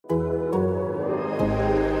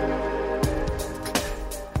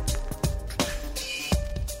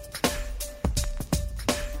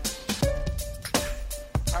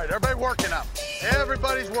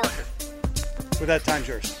Everybody's working. With that, time's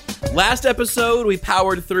yours. Last episode, we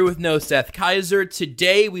powered through with no Seth Kaiser.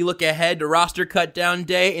 Today, we look ahead to roster cutdown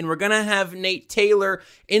day, and we're going to have Nate Taylor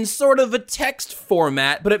in sort of a text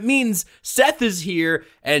format, but it means Seth is here,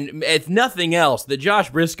 and if nothing else, the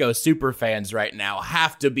Josh Briscoe superfans right now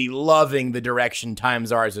have to be loving the direction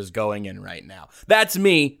Times Ours is going in right now. That's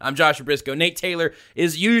me. I'm Joshua Briscoe. Nate Taylor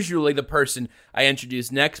is usually the person I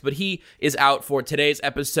introduce next, but he is out for today's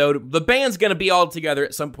episode. The band's going to be all together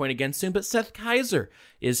at some point again soon, but Seth Kaiser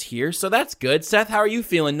is here, so that's good. Seth, how are you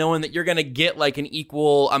feeling knowing that you're going to get like an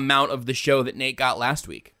equal amount of the show that Nate got last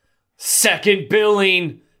week? Second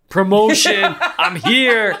billing, promotion, I'm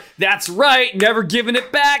here. That's right, never giving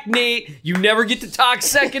it back, Nate. You never get to talk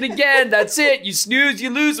second again. That's it. You snooze,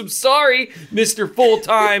 you lose. I'm sorry, Mr.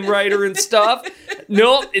 Full-time writer and stuff.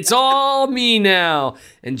 Nope, it's all me now.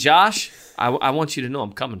 And Josh, I want you to know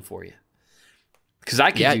I'm coming for you. Because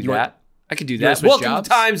I can do that. I can do that. Welcome to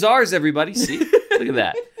Times Ours, everybody. See? Look at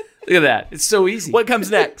that. Look at that. It's so easy. What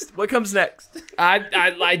comes next? What comes next?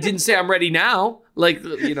 I didn't say I'm ready now. Like,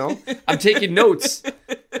 you know, I'm taking notes.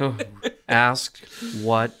 Ask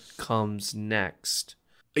what comes next.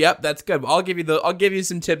 Yep, that's good. I'll give you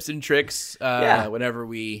some tips and tricks whenever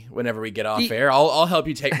we get off air. I'll help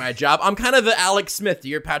you take my job. I'm kind of the Alex Smith to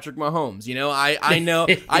your Patrick Mahomes. You know, I know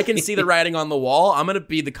I can see the writing on the wall. I'm gonna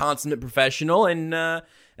be the consummate professional, and I'm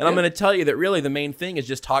gonna tell you that really the main thing is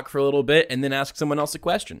just talk for a little bit and then ask someone else a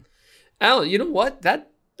question. Alan, you know what?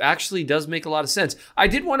 That actually does make a lot of sense. I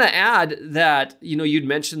did want to add that, you know, you'd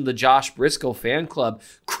mentioned the Josh Briscoe fan club,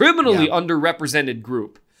 criminally underrepresented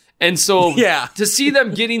group. And so to see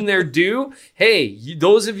them getting their due, hey,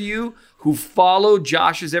 those of you who follow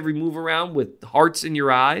Josh's every move around with hearts in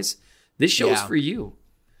your eyes, this show's for you.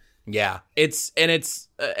 Yeah, it's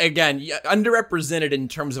again underrepresented in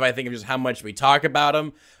terms of I think of just how much we talk about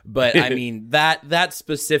them, but I mean that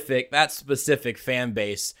specific fan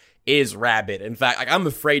base is rabid. In fact, like I'm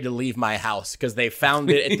afraid to leave my house because they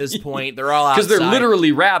found it at this point. They're all outside. Because they're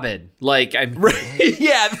literally rabid. Like they're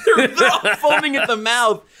all foaming at the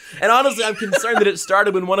mouth. And honestly, I'm concerned that it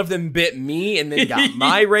started when one of them bit me and then got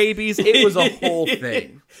my rabies. It was a whole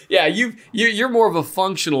thing. Yeah, you're more of a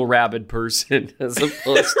functional rabid person as opposed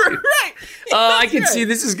to... Right. I can see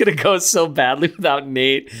this is going to go so badly without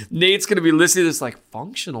Nate. Nate's going to be listening to this like,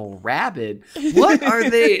 functional rabid? What are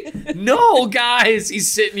they? No, guys,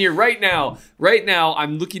 he's sitting here right now. Right now,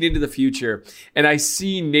 I'm looking into the future, and I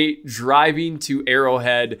see Nate driving to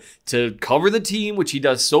Arrowhead to cover the team, which he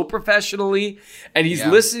does so professionally, and he's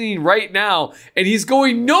listening right now, and he's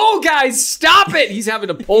going, no, guys, stop it! He's having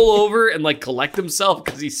to pull over and like collect himself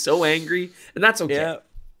because he's so angry, and that's okay. Yeah.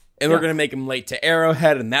 And we're going to make him late to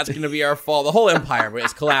Arrowhead, and that's going to be our fault. The whole empire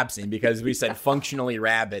is collapsing because we said functionally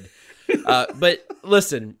rabid. But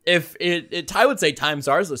listen, I would say Times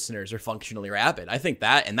Ours listeners are functionally rabid. I think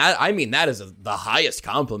that, and that, I mean, that is the highest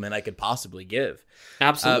compliment I could possibly give.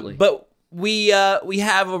 Absolutely. But we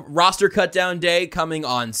have a roster cutdown day coming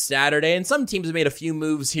on Saturday, and some teams have made a few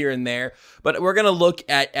moves here and there. But we're going to look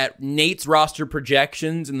at Nate's roster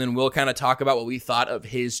projections, and then we'll kind of talk about what we thought of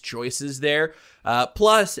his choices there.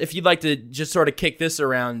 Plus, if you'd like to just sort of kick this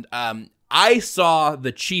around, I saw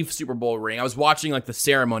the Chiefs Super Bowl ring. I was watching like the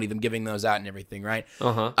ceremony, them giving those out and everything, right?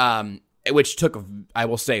 Which took, I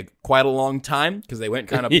will say, quite a long time because they went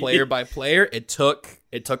kind of player by player. It took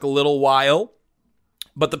a little while,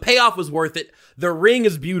 but the payoff was worth it. The ring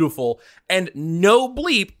is beautiful, and no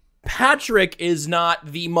bleep, Patrick is not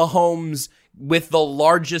the Mahomes with the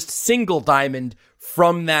largest single diamond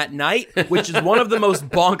from that night, which is one of the most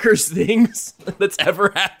bonkers things that's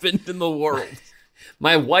ever happened in the world.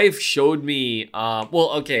 My wife showed me, I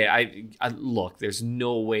look, there's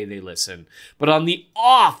no way they listen. But on the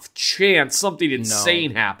off chance something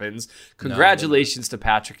insane happens, congratulations to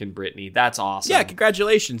Patrick and Brittany. That's awesome. Yeah,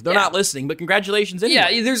 congratulations. They're not listening, but congratulations anyway.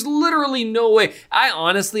 Yeah, there's literally no way. I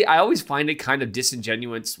always find it kind of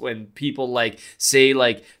disingenuous when people like say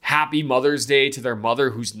like Happy Mother's Day to their mother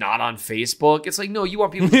who's not on Facebook. It's like, no, you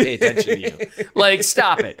want people to pay attention to you. Like,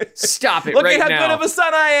 stop it. Stop it Look right now. at how good of a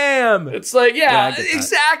son I am. It's like,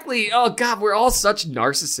 exactly. Oh God, we're all such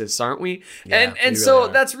narcissists, aren't we? Yeah, and so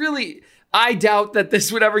that's really, I doubt that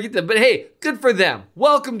this would ever get them. But hey, good for them.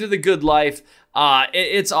 Welcome to the good life.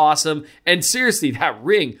 It's awesome. And seriously, that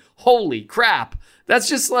ring, holy crap. That's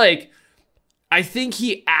just like, I think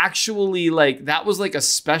he actually like, that was like a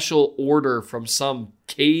special order from some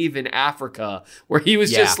cave in Africa where he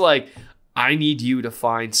was just like, I need you to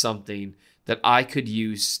find something that I could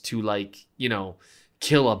use to like, you know,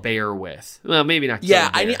 kill a bear with. Well, maybe not kill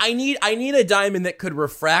a bear. I need a diamond that could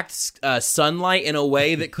refract sunlight in a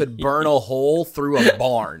way that could burn a hole through a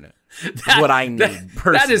barn. what I need.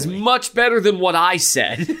 Personally. That is much better than what I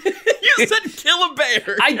said. You said kill a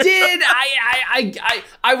bear. I did.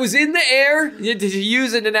 I was in the air. To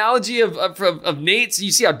use an analogy of Nate, so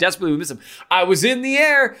you see how desperately we miss him. I was in the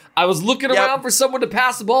air. I was looking around for someone to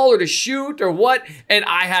pass the ball or to shoot or what, and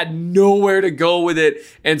I had nowhere to go with it,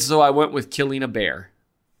 and so I went with killing a bear.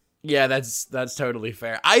 Yeah, that's totally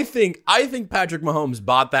fair. I think Patrick Mahomes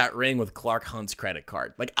bought that ring with Clark Hunt's credit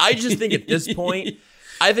card. Like, I just think at this point,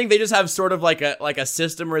 I think they just have sort of like a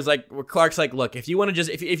system where Clark's like, look, if you want to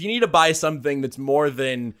just if you need to buy something that's more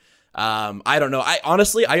than I don't know. I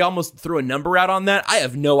almost threw a number out on that. I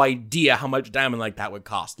have no idea how much diamond like that would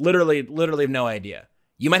cost. Literally have no idea.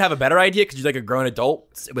 You might have a better idea because you're like a grown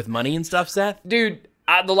adult with money and stuff, Seth. Dude,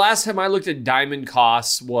 the last time I looked at diamond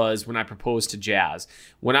costs was when I proposed to Jazz.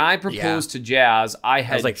 When I proposed to Jazz, I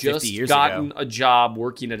had like just gotten a job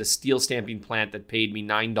working at a steel stamping plant that paid me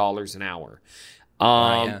 $9 an hour.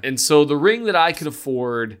 And so the ring that I could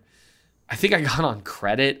afford, I think I got on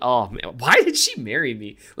credit. Oh man, why did she marry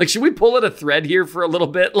me? Like, should we pull at a thread here for a little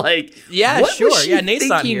bit? Like, yeah, sure. Yeah, Nate's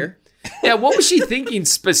not here. Yeah, what was she thinking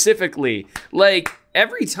specifically? Like,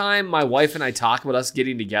 every time my wife and I talk about us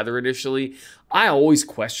getting together initially, I always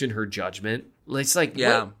question her judgment. It's like,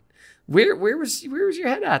 where was your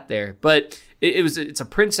head at there? But it's a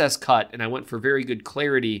princess cut, and I went for very good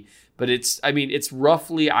clarity. But it's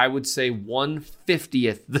roughly, I would say,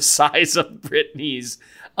 1/50th the size of Brittany's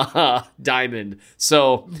diamond.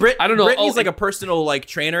 So I don't know. Brittany's like a personal like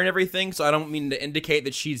trainer and everything. So I don't mean to indicate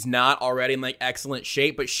that she's not already in like excellent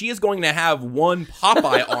shape, but she is going to have one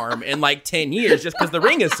Popeye arm in like 10 years just because the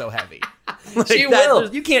ring is so heavy. Like, she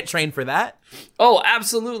will. You can't train for that. Oh,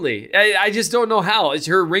 absolutely. I just don't know how. It's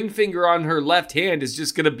her ring finger on her left hand is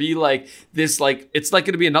just going to be like this, like it's like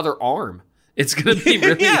going to be another arm. It's going to be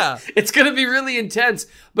really, it's going to be really intense.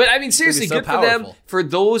 But I mean, seriously, so good powerful. for them. For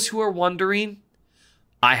those who are wondering,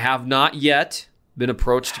 I have not yet been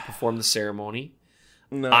approached to perform the ceremony.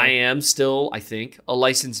 No. I am still, I think, a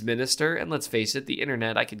licensed minister. And let's face it, the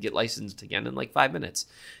internet, I could get licensed again in like 5 minutes.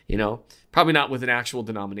 You know, probably not with an actual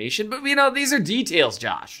denomination, but you know, these are details,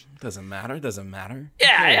 Josh. Doesn't matter.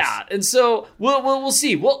 Yeah. And so we'll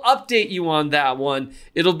see. We'll update you on that one.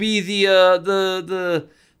 It'll be the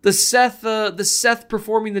Seth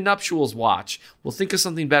performing the nuptials watch. We'll think of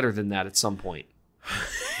something better than that at some point.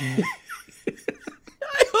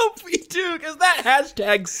 I hope we do, because that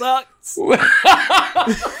hashtag sucks.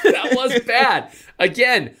 That was bad.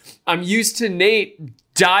 Again, I'm used to Nate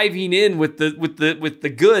diving in with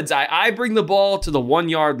the goods. I bring the ball to the 1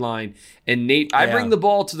 yard line, and Nate, I bring the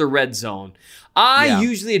ball to the red zone. I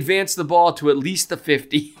usually advance the ball to at least the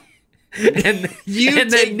 50. and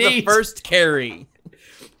take the first carry.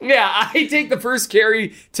 Yeah, I take the first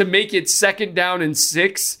carry to make it 2nd down and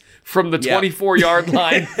 6 from the 24-yard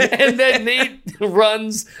line. And then Nate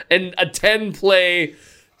runs a 10-play,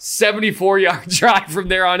 74-yard drive from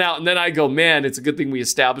there on out. And then I go, man, it's a good thing we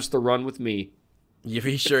established the run with me. Yeah,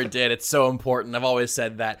 he sure did. It's so important. I've always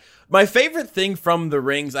said that. My favorite thing from the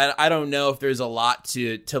rings, I don't know if there's a lot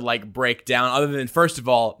to like break down other than, first of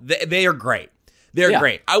all, they are great. They're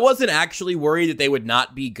great. I wasn't actually worried that they would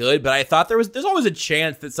not be good, but I thought there's always a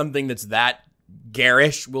chance that something that's that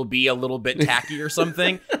garish will be a little bit tacky or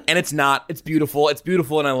something. And it's not. It's beautiful. It's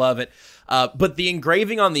beautiful and I love it. But the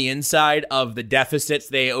engraving on the inside of the deficits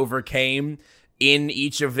they overcame in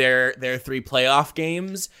each of their 3 playoff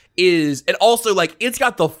games is, and also like it's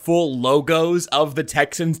got the full logos of the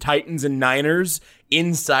Texans, Titans, and Niners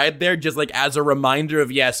inside there, just like as a reminder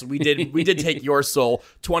of, yes, we did take your soul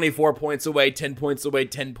 24 points away, 10 points away,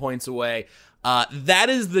 10 points away. That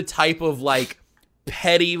is the type of like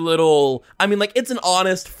petty little, I mean, like it's an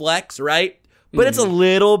honest flex, right? But it's a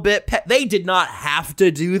little bit they did not have to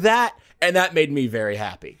do that, and that made me very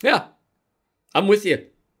happy. Yeah, I'm with you.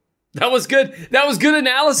 That was good. That was good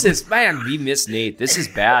analysis. Man, we missed Nate. This is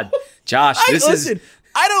bad. Josh,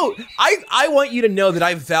 I want you to know that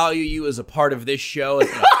I value you as a part of this show in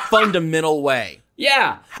a fundamental way.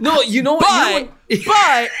 Yeah. No, you know what?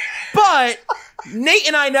 But Nate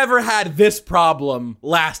and I never had this problem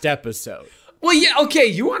last episode. Well, yeah, okay.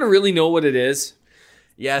 You want to really know what it is?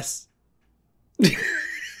 Yes.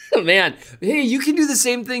 Man, hey, you can do the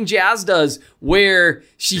same thing Jazz does, where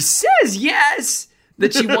she says yes,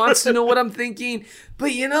 that she wants to know what I'm thinking.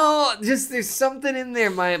 But, you know, just there's something in there.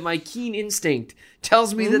 My keen instinct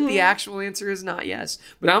tells me that the actual answer is not yes.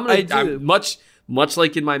 But I'm much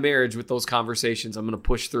like in my marriage with those conversations, I'm going to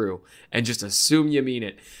push through and just assume you mean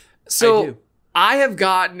it. So I have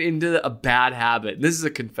gotten into a bad habit. This is a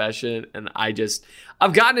confession, and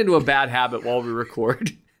I've gotten into a bad habit while we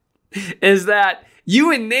record. is that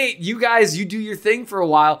you and Nate, you guys, you do your thing for a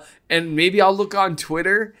while, and maybe I'll look on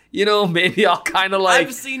Twitter, maybe I'll kind of like...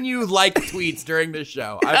 I've seen you like tweets during the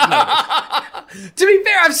show. I've noticed. To be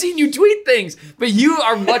fair, I've seen you tweet things, but you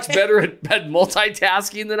are much better at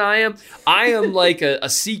multitasking than I am. I am like a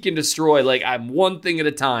seek and destroy, like I'm one thing at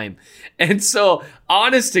a time. And so,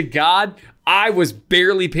 honest to God, I was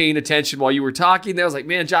barely paying attention while you were talking there. I was like,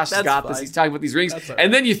 man, Josh has got this. He's talking about these rings.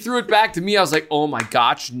 And then you threw it back to me. I was like, oh my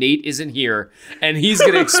gosh, Nate isn't here. And he's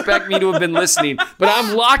going to expect me to have been listening. But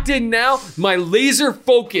I'm locked in now. My laser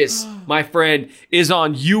focus, my friend, is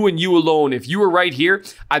on you and you alone. If you were right here,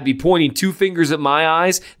 I'd be pointing 2 fingers at my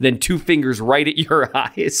eyes, then 2 fingers right at your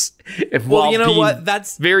eyes. Well, you know what?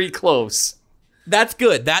 That's very close. That's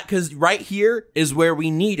good. Because right here is where we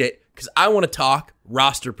need it. Because I want to talk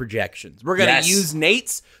roster projections. We're going to use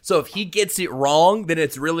Nate's, so if he gets it wrong, then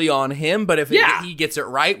it's really on him, but if he gets it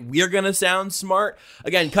right, we're going to sound smart.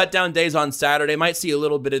 Again, cut down days on Saturday. Might see a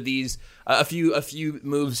little bit of these, a few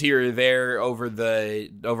moves here or there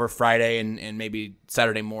over Friday and maybe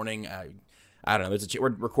Saturday morning. I don't know. We're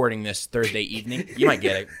recording this Thursday evening. You might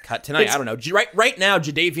get it cut tonight. I don't know. Right now,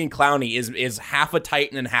 Jadeveon Clowney is half a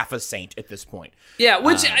Titan and half a Saint at this point. Yeah,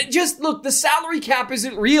 which look, the salary cap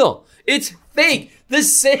isn't real. It's fake.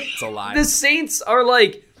 It's a lie. The Saints are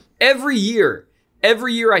like every year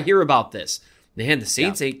I hear about this. Man, the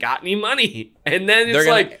Saints ain't got any money, and then it's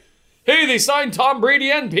like, hey, they signed Tom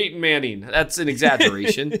Brady and Peyton Manning. That's an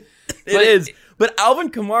exaggeration. It is, but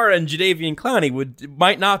Alvin Kamara and Jadeveon Clowney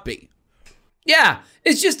might not be. Yeah,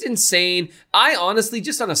 it's just insane. I honestly,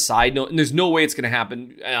 just on a side note, and there's no way it's going to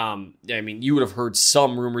happen. I mean, you would have heard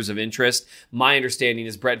some rumors of interest. My understanding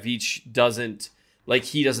is Brett Veach doesn't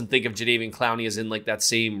think of Jadeveon Clowney as in like that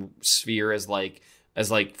same sphere as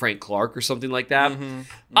Frank Clark or something like that. Mm-hmm.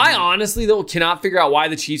 I honestly, though, cannot figure out why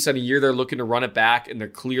the Chiefs on a year they're looking to run it back and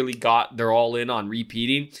they're all in on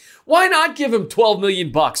repeating. Why not give him $12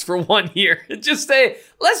 million for 1 year and just say,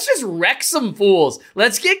 let's just wreck some fools.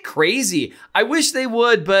 Let's get crazy. I wish they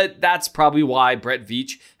would, but that's probably why Brett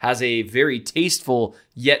Veach has a very tasteful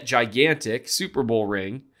yet gigantic Super Bowl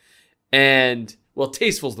ring. And, well,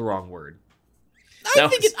 tasteful's the wrong word. I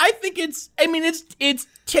think it's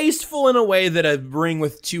tasteful in a way that a ring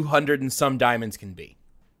with 200 and some diamonds can be.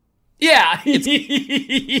 Yeah,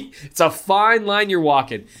 it's a fine line you're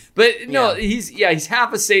walking. But no, he's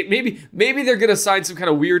half a Saint. Maybe they're gonna sign some kind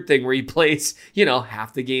of weird thing where he plays,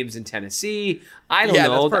 half the games in Tennessee. I don't know. Yeah,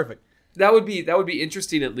 that's perfect. That would be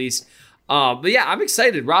interesting at least. But yeah, I'm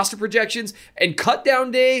excited. Roster projections and cut down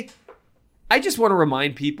day. I just want to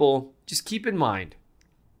remind people, just keep in mind,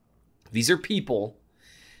 these are people.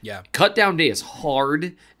 Yeah. Cut down day is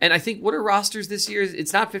hard. And I think, what are rosters this year?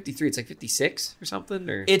 It's not 53. It's like 56 or something.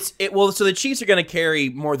 So the Chiefs are going to carry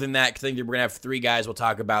more than that because I think we're going to have 3 guys we'll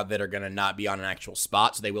talk about that are going to not be on an actual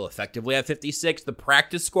spot. So they will effectively have 56. The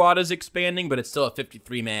practice squad is expanding, but it's still a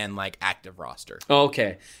 53-man active roster.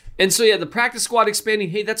 Okay. And so, the practice squad expanding,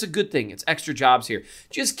 hey, that's a good thing. It's extra jobs here.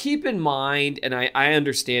 Just keep in mind, and I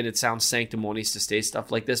understand it sounds sanctimonious to say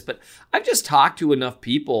stuff like this, but I've just talked to enough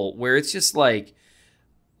people where it's just like,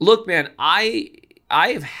 look, man, I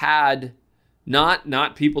have had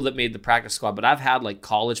not people that made the practice squad, but I've had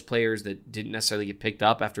college players that didn't necessarily get picked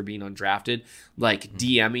up after being undrafted,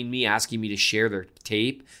 DMing me, asking me to share their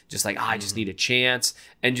tape, just I just need a chance.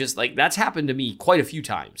 And just that's happened to me quite a few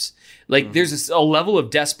times. There's a level of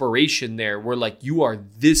desperation there where you are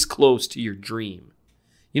this close to your dream.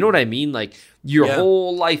 You know what I mean? Your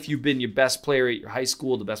whole life, you've been your best player at your high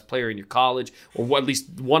school, the best player in your college, or at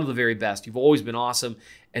least one of the very best. You've always been awesome.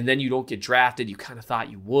 And then you don't get drafted. You kind of thought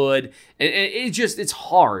you would. And it's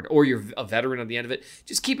hard. Or you're a veteran at the end of it.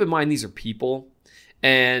 Just keep in mind these are people.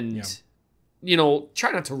 And,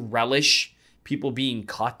 try not to relish people being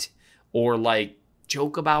cut or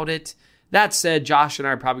joke about it. That said, Josh and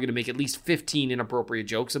I are probably going to make at least 15 inappropriate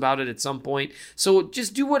jokes about it at some point. So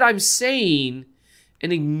just do what I'm saying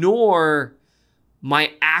and ignore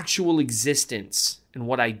my actual existence and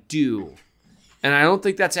what I do. And I don't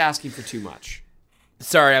think that's asking for too much.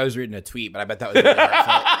 Sorry, I was reading a tweet, but I bet that was really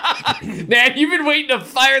heartfelt. Man, you've been waiting to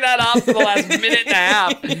fire that off for the last minute and a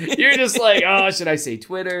half. You're just should I say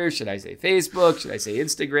Twitter? Should I say Facebook? Should I say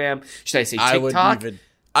Instagram? Should I say TikTok?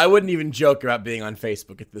 I wouldn't even joke about being on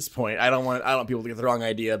Facebook at this point. I don't want people to get the wrong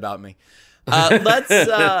idea about me. Let's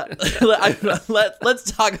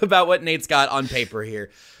talk about what Nate's got on paper here.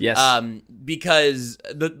 Yes. Because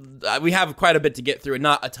we have quite a bit to get through and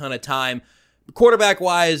not a ton of time.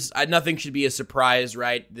 Quarterback-wise, nothing should be a surprise,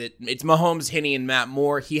 right? That it's Mahomes, Henne, and Matt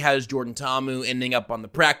Moore. He has Jordan Ta'amu ending up on the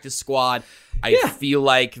practice squad. I feel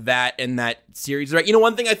like that in that series, right? You know,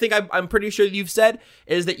 one thing I think I'm pretty sure you've said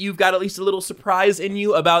is that you've got at least a little surprise in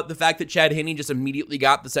you about the fact that Chad Henne just immediately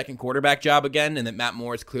got the second quarterback job again, and that Matt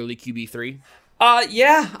Moore is clearly QB3.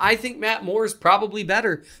 Yeah, I think Matt Moore is probably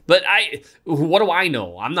better. But what do I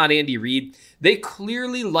know? I'm not Andy Reid. They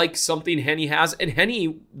clearly like something Henne has. And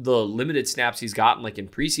Henne, the limited snaps he's gotten, like in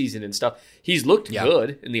preseason and stuff, he's looked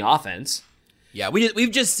good in the offense. Yeah,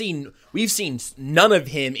 we've seen none of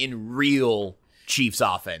him in real Chiefs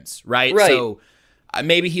offense, right? So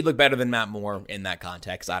maybe he'd look better than Matt Moore in that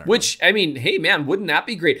context. I don't know. Which, I mean, hey, man, wouldn't that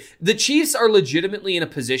be great? The Chiefs are legitimately in a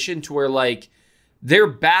position to where, like, their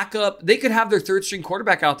backup, they could have their third string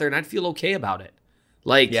quarterback out there and I'd feel okay about it.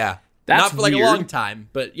 Like, that's not for like weird. a long time,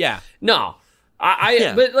 but yeah. No.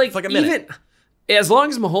 But like, like a minute. Even as long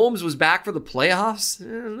as Mahomes was back for the playoffs,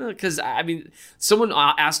 because I mean, someone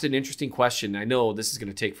asked an interesting question. I know this is going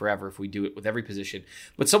to take forever if we do it with every position,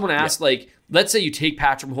 but someone asked, like, let's say you take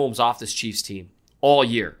Patrick Mahomes off this Chiefs team all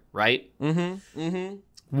year, right?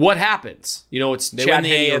 What happens? You know, it's They Chad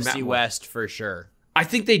win the Henne or AFC Matt Moore. West for sure. I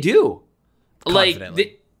think they do.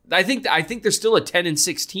 Confidently. Like, I think they're still a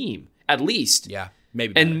 10-6 team at least. Yeah,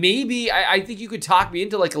 maybe. Better. And maybe I think you could talk me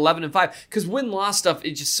into like 11-5 because win-loss stuff,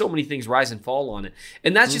 it's just so many things rise and fall on it,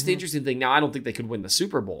 and that's just the interesting thing. Now I don't think they could win the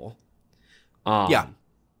Super Bowl. But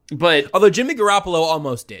although Jimmy Garoppolo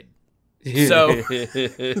almost did, so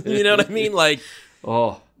you know what I mean. Like,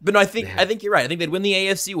 but no, I think you're right. I think they'd win the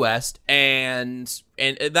AFC West, and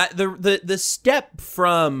that the step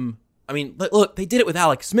from. I mean, look, they did it with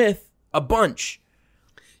Alex Smith a bunch.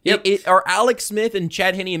 Yep. Are Alex Smith and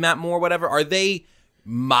Chad Henne and Matt Moore, whatever, are they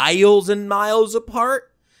miles and miles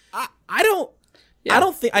apart? I don't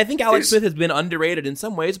think. I think Alex Smith has been underrated in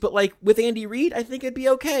some ways, but like with Andy Reid, I think it'd be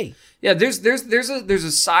okay. Yeah, there's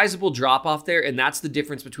a sizable drop off there, and that's the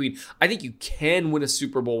difference between. I think you can win a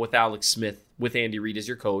Super Bowl with Alex Smith with Andy Reid as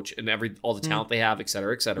your coach and all the talent they have, et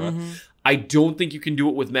cetera, et cetera. I don't think you can do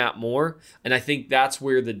it with Matt Moore, and I think that's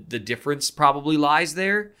where the difference probably lies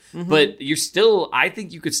there. But I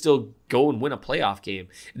think you could still go and win a playoff game.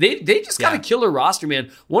 They just got a killer roster,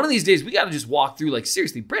 man. One of these days, we got to just walk through, like,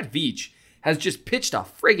 seriously, Brett Veach has just pitched a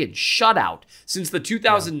friggin' shutout since the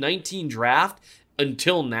 2019 draft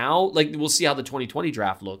until now. Like, we'll see how the 2020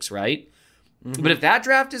 draft looks, right? But if that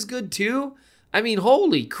draft is good too, I mean,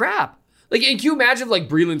 holy crap. Like, and can you imagine if, like,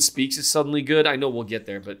 Breeland Speaks is suddenly good? I know we'll get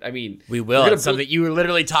there, but, I mean... We will. It's something you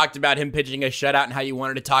literally talked about him pitching a shutout and how you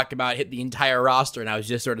wanted to talk about hit the entire roster, and I was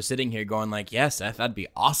just sort of sitting here going like, yes, Seth, that'd be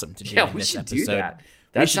awesome to do in this episode. Do that.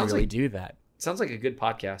 We should really do that. Sounds like a good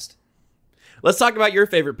podcast. Let's talk about your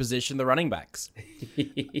favorite position, the running backs.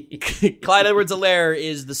 Clyde Edwards-Helaire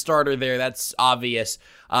is the starter there. That's obvious.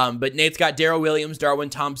 But Nate's got Darrell Williams,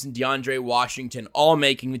 Darwin Thompson, DeAndre Washington all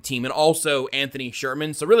making the team, and also Anthony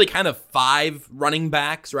Sherman. So really kind of 5 running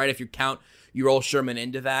backs, right, if you roll Sherman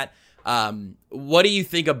into that. What do you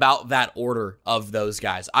think about that order of those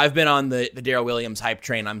guys? I've been on the Darrell Williams hype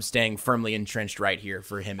train. I'm staying firmly entrenched right here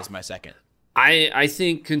for him as my second. I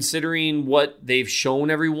think considering what they've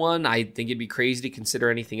shown everyone, I think it'd be crazy to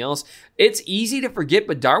consider anything else. It's easy to forget,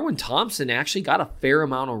 but Darwin Thompson actually got a fair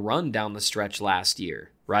amount of run down the stretch last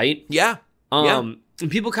year, right? Yeah. And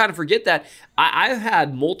people kind of forget that. I've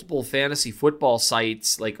had multiple fantasy football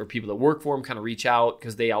sites, or people that work for them kind of reach out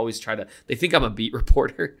because they always they think I'm a beat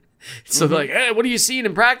reporter. So they're like, hey, what are you seeing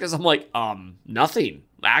in practice? I'm like, nothing.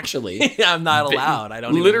 Actually, I'm not allowed. I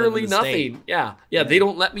don't literally even live in the nothing. Yeah. They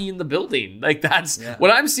don't let me in the building. Like that's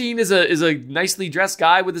what I'm seeing is a nicely dressed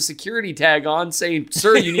guy with a security tag on saying,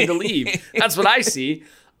 "Sir, you need to leave." That's what I see.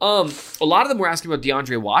 A lot of them were asking about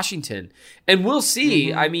DeAndre Washington, and we'll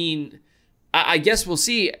see. I mean, I guess we'll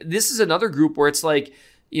see. This is another group where it's like,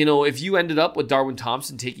 you know, if you ended up with Darwin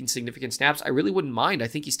Thompson taking significant snaps, I really wouldn't mind. I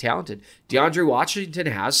think he's talented. DeAndre Washington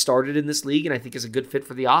has started in this league and I think is a good fit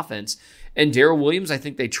for the offense. And Darrell Williams, I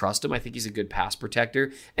think they trust him. I think he's a good pass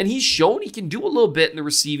protector. And he's shown he can do a little bit in the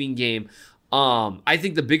receiving game. I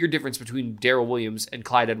think the bigger difference between Darrell Williams and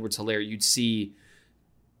Clyde Edwards-Helaire, you'd see,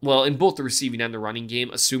 well, in both the receiving and the running game,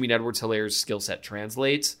 assuming Edwards-Helaire's skill set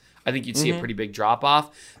translates, I think you'd see a pretty big drop-off.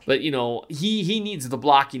 But, you know, he needs the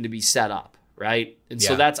blocking to be set up. Right? And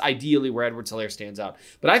so that's ideally where Edwards-Helaire stands out.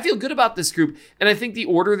 But I feel good about this group, and I think the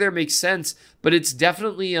order there makes sense, but it's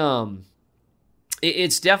definitely an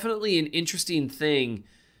interesting thing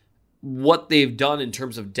what they've done in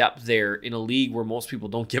terms of depth there in a league where most people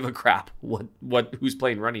don't give a crap who's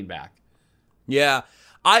playing running back. Yeah.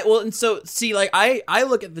 I look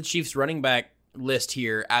at the Chiefs running back list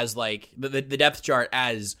here as like the depth chart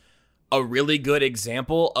as a really good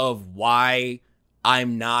example of why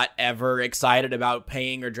I'm not ever excited about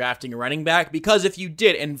paying or drafting a running back, because if you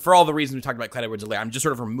did, and for all the reasons we talked about Clyde Edwards-Helaire, I'm just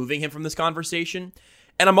sort of removing him from this conversation.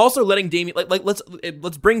 And I'm also letting Damian,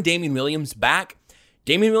 let's bring Damian Williams back.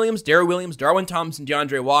 Damian Williams, Darrell Williams, Darwin Thompson,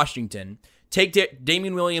 DeAndre Washington. Take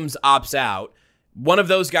Damian Williams opts out. One of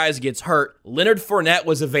those guys gets hurt. Leonard Fournette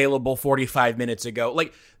was available 45 minutes ago.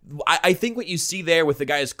 Like, I think what you see there with the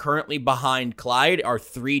guys currently behind Clyde are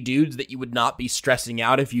three dudes that you would not be stressing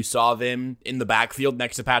out if you saw them in the backfield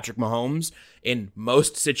next to Patrick Mahomes in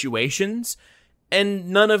most situations. And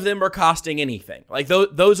none of them are costing anything. Like,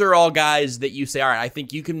 those are all guys that you say, all right, I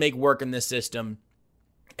think you can make work in this system,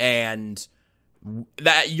 and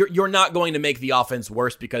that you're not going to make the offense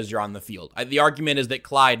worse because you're on the field. The argument is that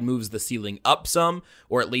Clyde moves the ceiling up some,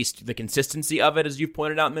 or at least the consistency of it, as you've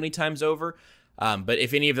pointed out many times over. But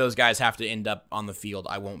if any of those guys have to end up on the field,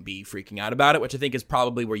 I won't be freaking out about it, which I think is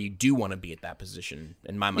probably where you do want to be at that position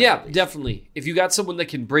in my mind. Yeah, definitely. If you got someone that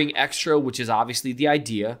can bring extra, which is obviously the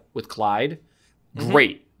idea with Clyde,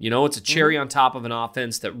 great. You know, it's a cherry on top of an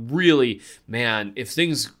offense that really, man, if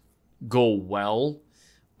things go well,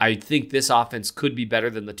 I think this offense could be better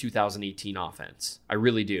than the 2018 offense. I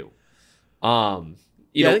really do.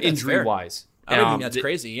 Injury-wise. I don't think that's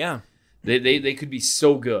crazy, yeah. They could be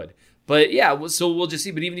so good. But yeah, so we'll just see.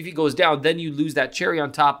 But even if he goes down, then you lose that cherry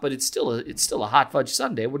on top. But it's still a hot fudge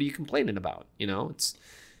sundae. What are you complaining about? You know, it's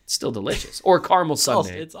still delicious. Or caramel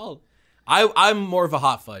sundae. I'm more of a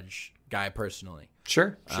hot fudge guy personally.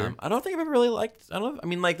 Sure. I don't think I've ever really liked.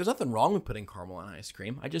 There's nothing wrong with putting caramel on ice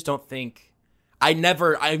cream. I just don't think. I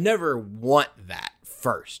never want that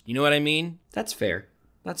first. You know what I mean? That's fair.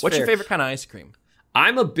 What's your favorite kind of ice cream?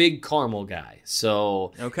 I'm a big caramel guy.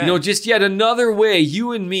 So, okay. Just yet another way,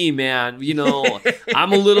 you and me, man,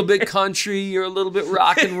 I'm a little bit country, you're a little bit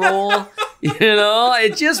rock and roll.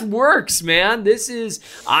 It just works, man.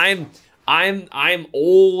 I'm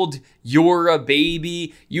old, you're a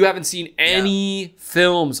baby. You haven't seen any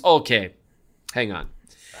films. Okay, hang on.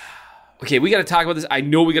 Okay, we got to talk about this. I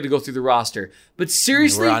know we got to go through the roster. But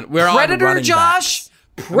seriously, we're Predator, on Josh?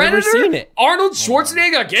 backs. Predator? I've never seen it. Arnold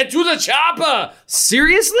Schwarzenegger, get to the chopper.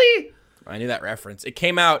 Seriously? I knew that reference. It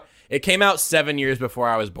came out 7 years before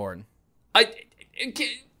I was born. It's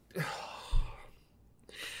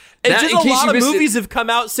just a lot of movies have come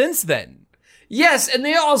out since then. Yes, and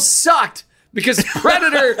they all sucked because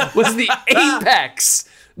Predator was the apex.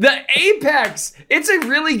 The apex. It's a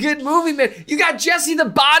really good movie, man. You got Jesse the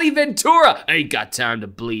Body Ventura. I ain't got time to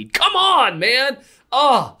bleed. Come on, man.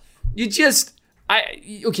 Oh,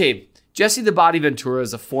 okay. Jesse the Body Ventura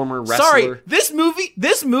is a former wrestler. Sorry, this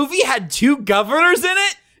movie had two governors in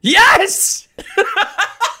it? Yes!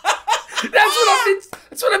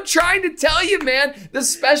 That's what I'm trying to tell you, man. The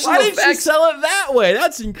special effects. Why didn't you sell it that way?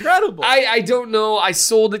 That's incredible. I don't know. I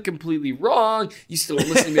sold it completely wrong. You still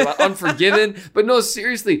listen to me about Unforgiven. But no,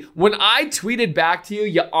 seriously, when I tweeted back to you,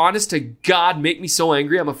 you honest to God make me so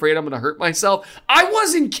angry, I'm afraid I'm going to hurt myself. I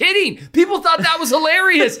wasn't kidding. People thought that was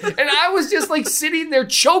hilarious. And I was just like sitting there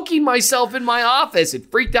choking myself in my office.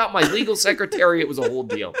 It freaked out my legal secretary. It was a whole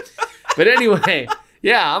deal. But anyway,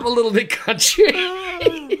 yeah, I'm a little bit country.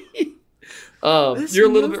 You're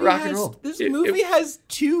a little bit rock and roll. This movie has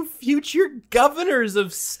two future governors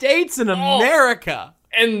of states in America.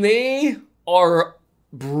 And they are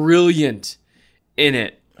brilliant in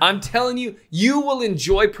it. I'm telling you, you will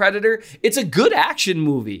enjoy Predator. It's a good action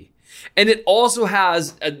movie. And it also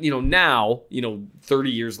has, now,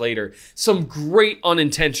 30 years later, some great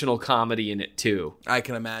unintentional comedy in it too. I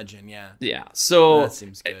can imagine, yeah. Yeah, so... That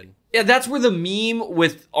seems good. Yeah, that's where the meme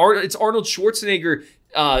with it's Arnold Schwarzenegger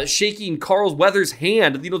shaking Carl Weathers'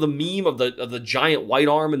 hand. The meme of the giant white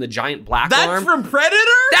arm and the giant black arm. That's from Predator?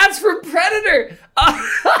 That's from Predator!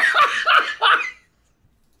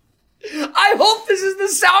 I hope this is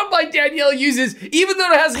the soundbite Danielle uses, even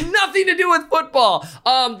though it has nothing to do with football.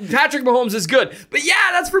 Patrick Mahomes is good. But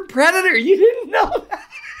yeah, that's for Predator. You didn't know that.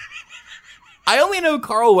 I only know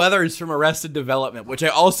Carl Weathers from Arrested Development, which I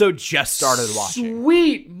also just started watching.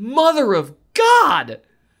 Sweet mother of God.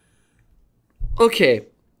 Okay,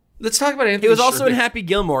 let's talk about Anthony. He was also in Happy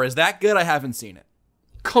Gilmore. Is that good? I haven't seen it.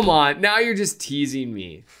 Come on, now you're just teasing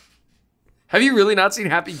me. Have you really not seen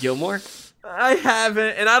Happy Gilmore? I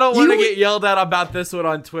haven't, and I don't want to get yelled at about this one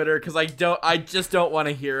on Twitter because I just don't want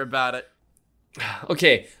to hear about it.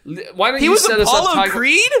 Okay, why don't you set us up? He was Apollo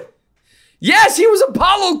Creed? Yes, he was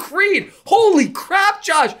Apollo Creed. Holy crap,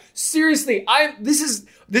 Josh! Seriously, this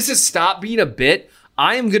is stop being a bit.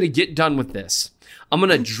 I am gonna get done with this. I'm going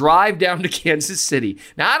to drive down to Kansas City.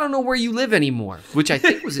 Now, I don't know where you live anymore, which I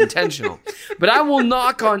think was intentional. But I will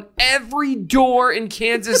knock on every door in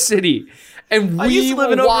Kansas City. And I used we to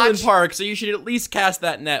live in will Overland watch. Park, so you should at least cast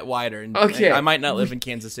that net wider. And Okay. I might not live in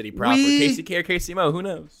Kansas City proper. we- KCK or KCMO, who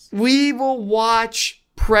knows? We will watch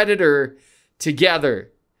Predator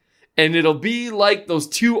together. And it'll be like those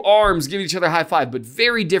two arms giving each other a high five, but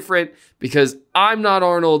very different because I'm not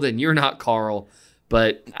Arnold and you're not Carl.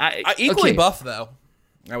 But Equally okay. buff, though,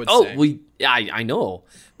 I would Oh, say. I know.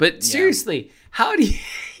 But seriously, how do you...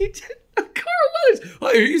 Carl Weathers,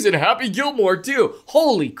 oh, he's in Happy Gilmore too.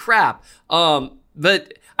 Holy crap.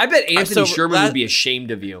 But I bet Anthony Sherman would be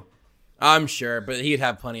ashamed of you. I'm sure, but he'd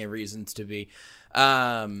have plenty of reasons to be.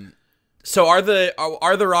 So are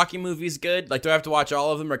the Rocky movies good? Like, do I have to watch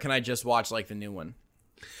all of them, or can I just watch like the new one?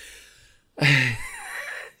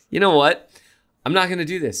 You know what? I'm not going to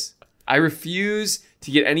do this. I refuse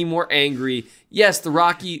to get any more angry. Yes, the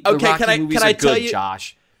Rocky movies are good,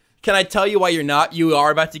 Josh. Can I tell you why you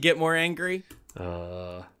are about to get more angry?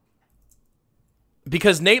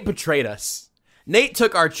 Because Nate betrayed us. Nate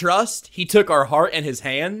took our trust, he took our heart in his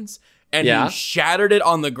hands, and he shattered it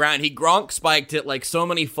on the ground. He Gronk spiked it like so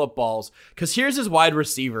many footballs. Because here's his wide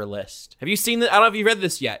receiver list. Have you seen that? I don't know if you've read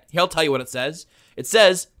this yet. He'll tell you what it says. It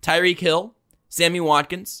says Tyreek Hill, Sammy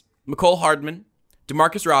Watkins, McCole Hardman,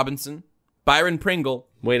 Demarcus Robinson, Byron Pringle,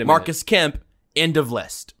 Marcus Kemp, end of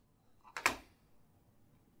list.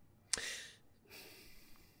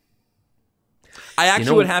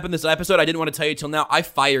 What happened this episode, I didn't want to tell you till now. I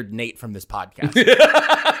fired Nate from this podcast.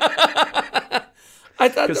 I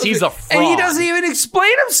thought because he's a fraud. And he doesn't even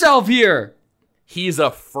explain himself here. He's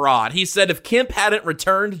a fraud. He said if Kemp hadn't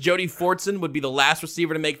returned, Jody Fortson would be the last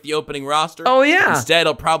receiver to make the opening roster. Oh, yeah. Instead,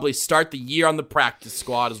 he'll probably start the year on the practice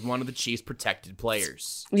squad as one of the Chiefs' protected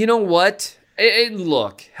players. You know what?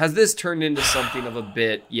 Look, has this turned into something of a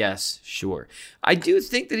bit? Yes, sure. I do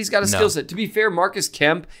think that he's got a skill set. To be fair, Marcus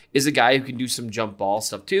Kemp is a guy who can do some jump ball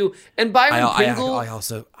stuff too. And Byron Pringle. I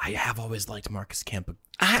have always liked Marcus Kemp.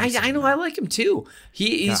 I know I like him too.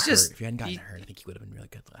 He's just. If you hadn't gotten hurt, I think he would have been really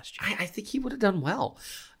good last year. I think he would have done well.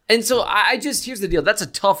 And so here's the deal. That's a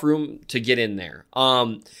tough room to get in there.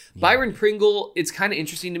 Byron Pringle, it's kind of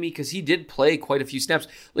interesting to me because he did play quite a few snaps.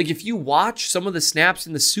 Like if you watch some of the snaps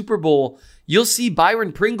in the Super Bowl, you'll see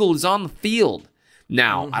Byron Pringle is on the field.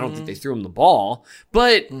 Now, I don't think they threw him the ball,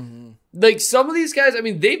 but like some of these guys, I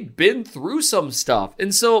mean, they've been through some stuff.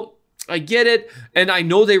 And so I get it. And I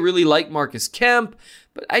know they really like Marcus Kemp,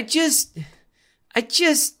 but I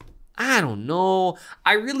don't know.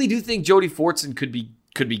 I really do think Jody Fortson could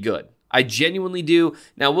be good. I genuinely do.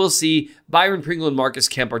 Now, we'll see. Byron Pringle and Marcus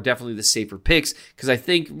Kemp are definitely the safer picks because I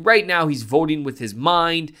think right now he's voting with his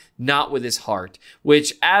mind, not with his heart,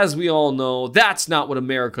 which, as we all know, that's not what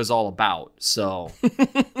America's all about. So,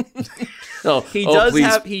 he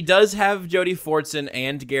does have Jody Fortson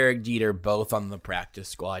and Garrett Jeter both on the practice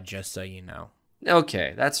squad, just so you know.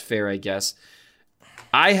 Okay, that's fair, I guess.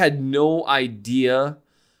 I had no idea.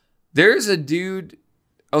 There's a dude...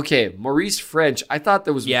 Okay, Maurice French. I thought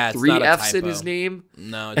there was 3 F's in his name.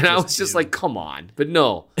 No, and I was just like, come on. But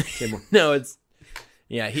no. No, it's...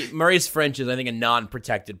 Yeah, Maurice French is, I think, a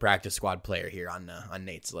non-protected practice squad player here on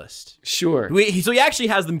Nate's list. Sure. So he actually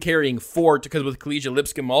has them carrying 4, because with Kalesia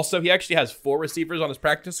Lipscomb also, he actually has 4 receivers on his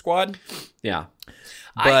practice squad. Yeah.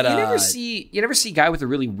 But you never see a guy with a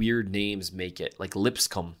really weird names make it, like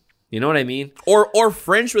Lipscomb. You know what I mean? Or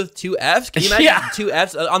French with 2 F's. Can you imagine 2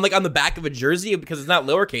 F's on the back of a jersey? Because it's not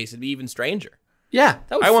lowercase, it'd be even stranger. Yeah,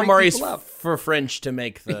 that would I want freak Maurice for French to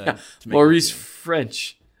make the Maurice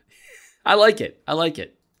French. I like it.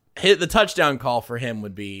 The touchdown call for him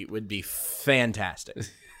would be fantastic.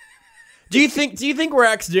 Do you think we're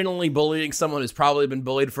accidentally bullying someone who's probably been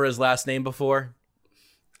bullied for his last name before?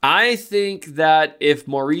 I think that if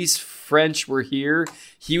Maurice French were here,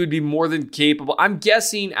 he would be more than capable. I'm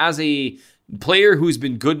guessing as a player who's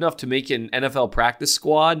been good enough to make an NFL practice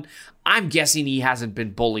squad, I'm guessing he hasn't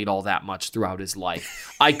been bullied all that much throughout his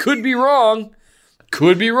life. I could be wrong.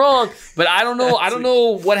 But I don't know. I don't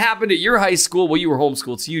know what happened at your high school. Well, you were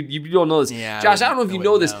homeschooled, so you don't know this. Yeah, Josh, I don't know if you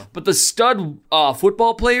know this, but the stud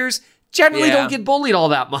football players generally don't get bullied all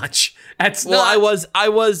that much. I was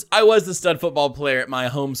the stud football player at my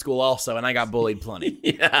home school also, and I got bullied plenty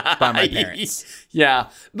by my parents. Yeah,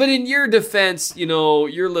 but in your defense,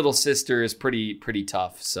 your little sister is pretty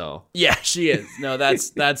tough. So yeah, she is. No,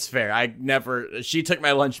 that's fair. She took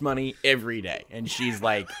my lunch money every day, and she's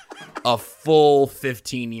like a full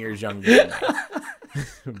 15 years younger than me.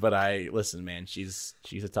 But listen, man, she's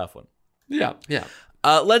a tough one. Yeah.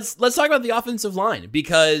 Let's talk about the offensive line,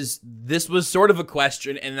 because this was sort of a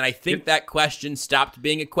question, and then I think that question stopped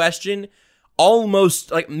being a question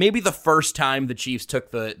almost like maybe the first time the Chiefs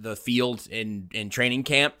took the field in training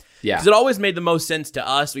camp. Yeah. Because it always made the most sense to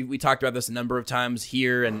us. We talked about this a number of times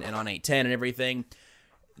here and on 810 and everything.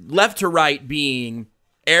 Left to right being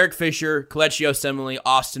Eric Fisher, Kelechi Osemele,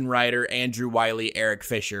 Austin Ryder, Andrew Wiley, Eric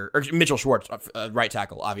Fisher, or Mitchell Schwartz, right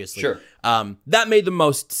tackle, obviously. Sure. That made the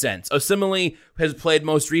most sense. Osemele has played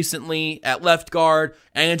most recently at left guard.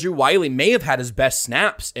 Andrew Wiley may have had his best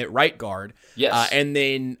snaps at right guard. Yes. And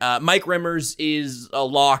then Mike Remmers is a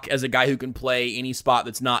lock as a guy who can play any spot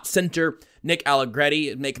that's not center. Nick Allegretti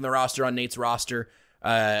is making the roster on Nate's roster.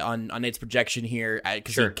 On Nate's projection here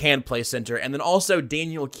because he can play center. And then also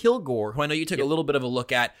Daniel Kilgore, who I know you took a little bit of a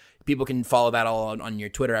look at. People can follow that all on your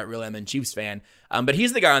Twitter at RealMN Chiefs fan. But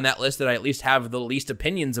he's the guy on that list that I at least have the least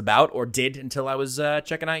opinions about, or did until I was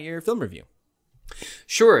checking out your film review.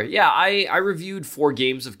 Sure. Yeah, I reviewed 4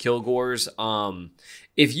 games of Kilgore's.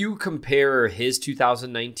 If you compare his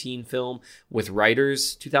 2019 film with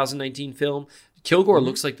Ryder's 2019 film, Kilgore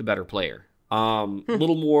looks like the better player. A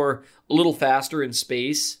little faster in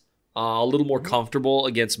space, a little more comfortable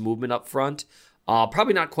against movement up front.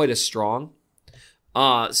 Probably not quite as strong.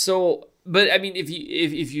 But I mean, if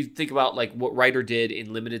you think about like what Ryder did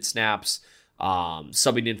in limited snaps,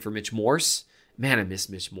 subbing in for Mitch Morse, man, I miss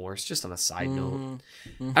Mitch Morse. Just on a side note,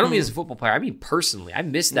 I don't mean as a football player. I mean personally, I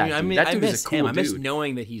miss that. Dude. That dude is a cool dude. I miss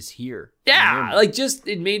knowing that he's here. Yeah, like just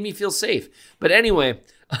it made me feel safe. But anyway,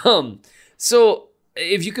 so.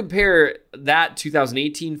 If you compare that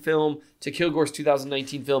 2018 film to Kilgore's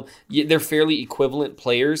 2019 film, they're fairly equivalent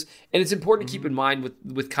players. And it's important to keep in mind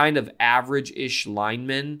with kind of average-ish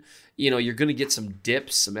linemen, you're going to get some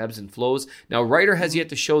dips, some ebbs and flows. Now, Ryder has yet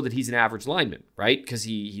to show that he's an average lineman, right? Because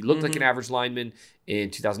he looked like an average lineman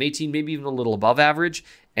in 2018, maybe even a little above average.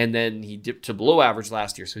 And then he dipped to below average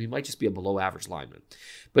last year. So he might just be a below average lineman.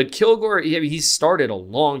 But Kilgore, he's started a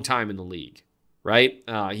long time in the league. Right?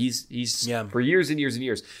 He's for years and years and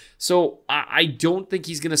years. So I don't think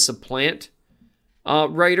he's going to supplant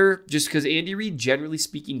Ryder just because Andy Reid, generally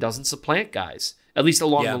speaking, doesn't supplant guys, at least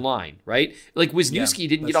along the line, right? Like Wisniewski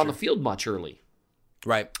didn't get on the field much early.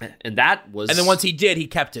 Right. And that was... And then once he did, he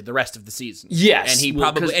kept it the rest of the season. Yes. And he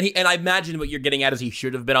probably... And I imagine what you're getting at is he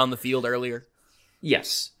should have been on the field earlier.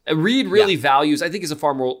 Yes. Reid really values... I think as a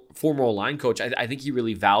former line coach, I think he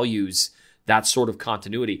really values... that sort of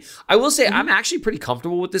continuity. I will say I'm actually pretty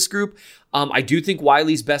comfortable with this group. I do think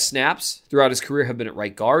Wiley's best snaps throughout his career have been at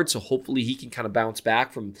right guard, so hopefully he can kind of bounce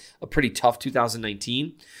back from a pretty tough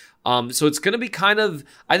 2019. So it's going to be kind of,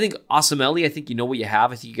 I think Osemele, I think you know what you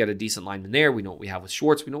have. I think you got a decent lineman there. We know what we have with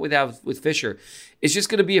Schwartz. We know what we have with Fisher. It's just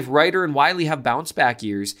going to be if Ryder and Wiley have bounce back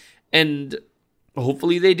years, and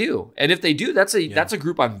hopefully they do. And if they do, that's a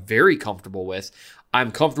group I'm very comfortable with.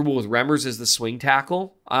 I'm comfortable with Remmers as the swing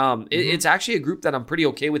tackle. It's actually a group that I'm pretty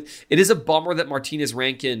okay with. It is a bummer that Martinez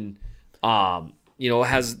Rankin,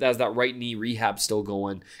 has that right knee rehab still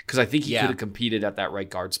going because I think he could have competed at that right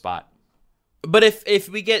guard spot. But if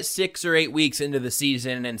we get 6 or 8 weeks into the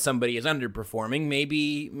season and somebody is underperforming,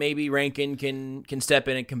 maybe Rankin can step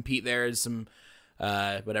in and compete there as some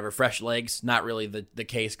fresh legs. Not really the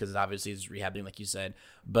case because obviously he's rehabbing like you said.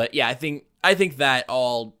 But yeah, I think that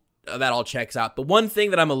all checks out. The one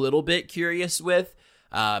thing that I'm a little bit curious with,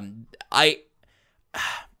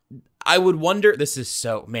 I would wonder, this is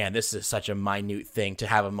such a minute thing to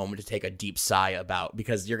have a moment to take a deep sigh about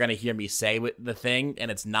because you're going to hear me say the thing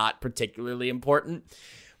and it's not particularly important.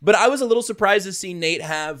 But I was a little surprised to see Nate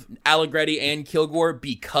have Allegretti and Kilgore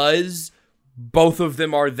because both of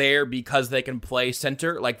them are there because they can play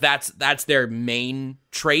center. Like that's their main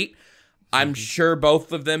trait. I'm sure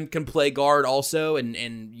both of them can play guard also,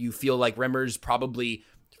 and you feel like Remmers probably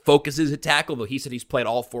focuses at tackle, though he said he's played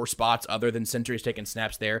all 4 spots other than center. He's taken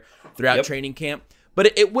snaps there throughout training camp.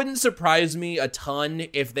 But it wouldn't surprise me a ton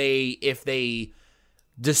if they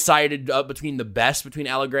decided between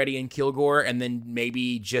Allegretti and Kilgore and then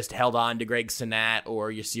maybe just held on to Greg Senat or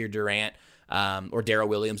Yasir Durant or Darrell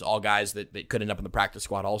Williams, all guys that could end up in the practice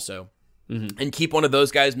squad also. And keep one of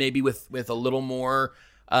those guys maybe with a little more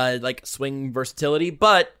swing versatility,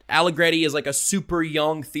 but Allegretti is like a super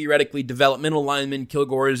young, theoretically developmental lineman.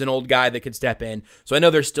 Kilgore is an old guy that could step in. So I know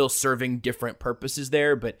they're still serving different purposes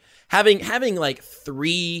there, but having like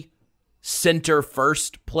 3 center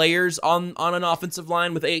first players on an offensive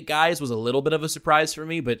line with 8 guys was a little bit of a surprise for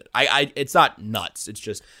me, but I it's not nuts. It's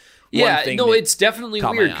just it's definitely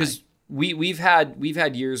weird because we've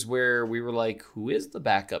had years where we were like, who is the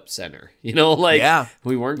backup center? You know, like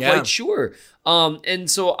we weren't quite sure.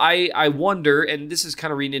 And so I wonder, and this is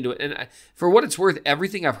kind of reading into it. And for what it's worth,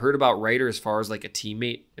 everything I've heard about Reiter as far as like a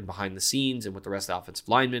teammate and behind the scenes and with the rest of the offensive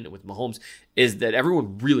linemen and with Mahomes is that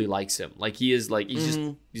everyone really likes him. Like he's a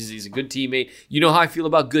good teammate. You know how I feel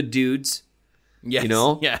about good dudes. Yes. You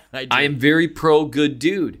know? Yeah, I do. I am very pro good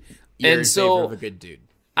dude. You're and in so favor of a good dude.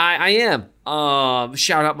 I am.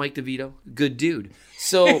 Shout out Mike DeVito. Good dude.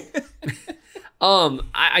 So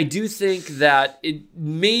I do think that it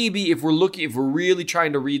maybe if we're really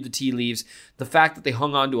trying to read the tea leaves, the fact that they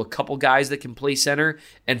hung on to a couple guys that can play center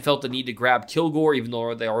and felt the need to grab Kilgore, even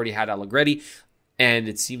though they already had Allegretti, and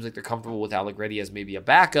it seems like they're comfortable with Allegretti as maybe a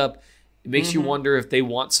backup, it makes you wonder if they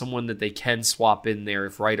want someone that they can swap in there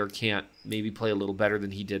if Reiter can't maybe play a little better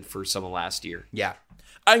than he did for some of last year. Yeah.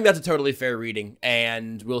 I think that's a totally fair reading,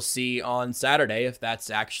 and we'll see on Saturday if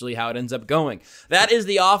that's actually how it ends up going. That is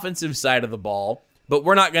the offensive side of the ball, but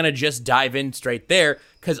we're not going to just dive in straight there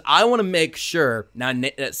because I want to make sure. Now,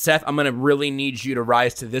 Seth, I'm going to really need you to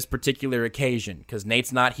rise to this particular occasion because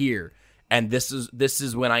Nate's not here, and this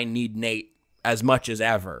is when I need Nate as much as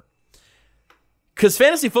ever. Because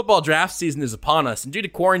fantasy football draft season is upon us, and due to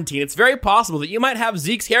quarantine, it's very possible that you might have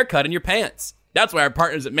Zeke's haircut in your pants. That's why our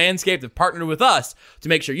partners at Manscaped have partnered with us to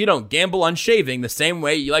make sure you don't gamble on shaving the same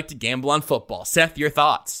way you like to gamble on football. Seth, your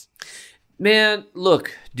thoughts? Man,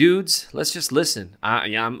 look, dudes, let's just listen.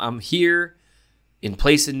 I'm here in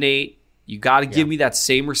place of Nate. You got to give me that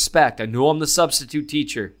same respect. I know I'm the substitute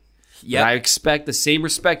teacher. Yeah, I expect the same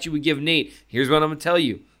respect you would give Nate. Here's what I'm going to tell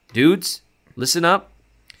you. Dudes, listen up.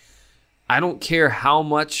 I don't care how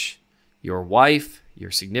much your wife,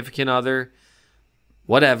 your significant other,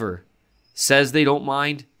 whatever, says they don't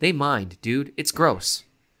mind. They mind, dude. It's gross.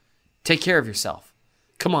 Take care of yourself.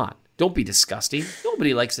 Come on. Don't be disgusting.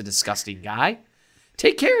 Nobody likes a disgusting guy.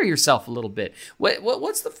 Take care of yourself a little bit.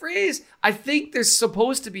 What's the phrase? I think there's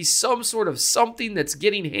supposed to be some sort of something that's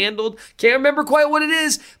getting handled. Can't remember quite what it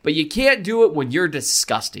is, but you can't do it when you're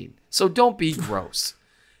disgusting. So don't be gross.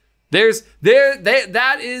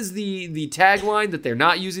 That is the tagline that they're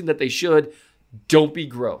not using that they should. Don't be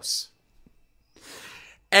gross.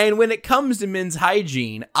 And when it comes to men's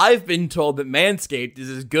hygiene, I've been told that Manscaped is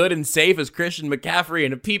as good and safe as Christian McCaffrey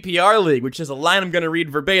in a PPR league, which is a line I'm going to read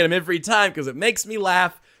verbatim every time because it makes me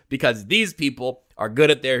laugh because these people are good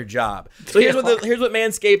at their job. So here's what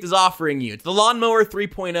Manscaped is offering you. It's the Lawnmower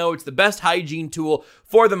 3.0. It's the best hygiene tool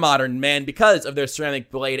for the modern man because of their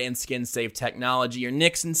ceramic blade and skin-safe technology. Your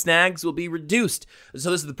nicks and snags will be reduced.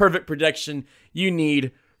 So this is the perfect protection you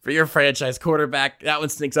need for your franchise quarterback. That one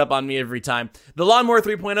sneaks up on me every time. The Lawnmower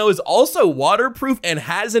 3.0 is also waterproof and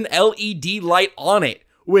has an LED light on it,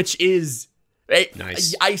 which is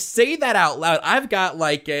nice. I say that out loud. I've got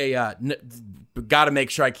like got to make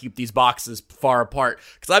sure I keep these boxes far apart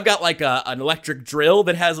because I've got like an electric drill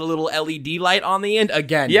that has a little LED light on the end.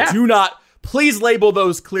 Again, do not, please label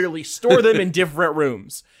those clearly. Store them in different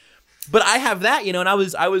rooms. But I have that, and I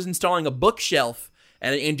was installing a bookshelf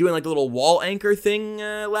and doing like a little wall anchor thing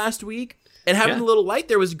last week, and having the little light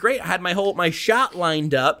there was great. I had my shot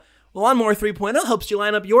lined up. The Lawnmower 3.0 helps you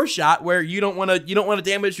line up your shot where you don't want to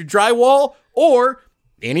damage your drywall or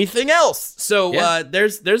anything else. So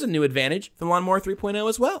there's a new advantage for the Lawnmower 3.0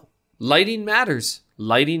 as well. Lighting matters.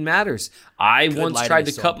 I once tried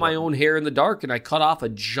to cut my own hair in the dark, and I cut off a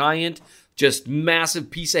giant, just massive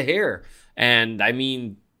piece of hair. And I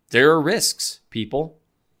mean, there are risks, people.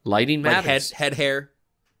 Lighting matters. Like head hair.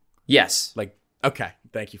 Yes. Okay.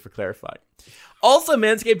 Thank you for clarifying. Also,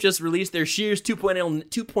 Manscaped just released their Shears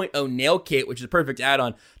 2.0 nail kit, which is a perfect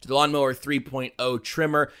add-on to the Lawnmower 3.0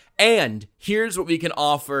 trimmer. And here's what we can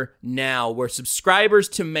offer now, where subscribers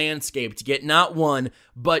to Manscaped get not one,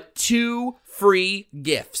 but 2 free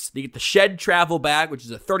gifts. They get the Shed Travel Bag, which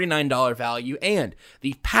is a $39 value, and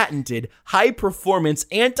the patented high-performance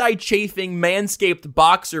anti-chafing Manscaped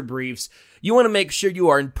boxer briefs. You want to make sure you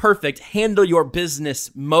are in perfect handle your business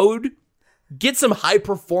mode? Get some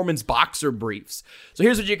high-performance boxer briefs. So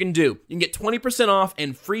here's what you can do. You can get 20% off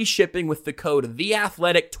and free shipping with the code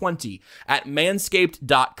THEATHLETIC20 at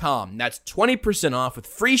manscaped.com. That's 20% off with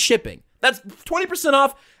free shipping. That's 20%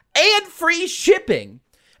 off and free shipping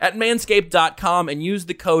at manscaped.com, and use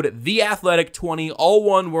the code THEATHLETIC20, all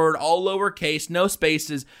one word, all lowercase, no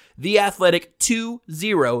spaces,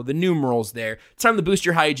 THEATHLETIC20, the numerals there. It's time to boost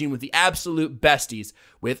your hygiene with the absolute besties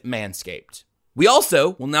with Manscaped. We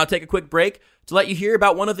also will now take a quick break to let you hear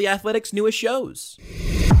about one of The Athletic's newest shows.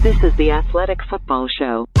 This is The Athletic Football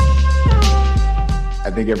Show. I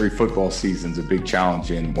think every football season's a big challenge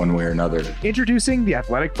in one way or another. Introducing The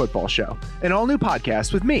Athletic Football Show, an all-new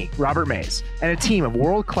podcast with me, Robert Mays, and a team of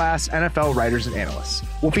world-class NFL writers and analysts.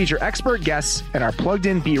 We'll feature expert guests and our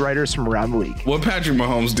plugged-in beat writers from around the league. What Patrick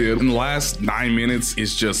Mahomes did in the last 9 minutes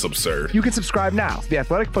is just absurd. You can subscribe now to The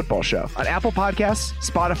Athletic Football Show on Apple Podcasts,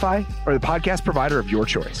 Spotify, or the podcast provider of your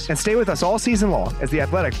choice. And stay with us all season long as The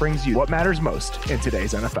Athletic brings you what matters most in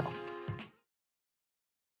today's NFL.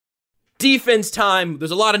 Defense time.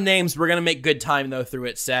 There's a lot of names. We're going to make good time, though, through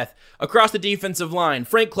it, Seth. Across the defensive line,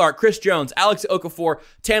 Frank Clark, Chris Jones, Alex Okafor,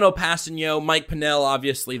 Tanoh Kpassagnon, Mike Pennel,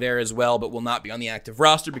 obviously there as well, but will not be on the active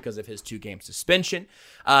roster because of his 2-game suspension.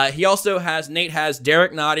 Nate has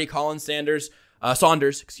Derek Nottie, Colin Saunders,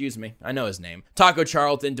 I know his name, Taco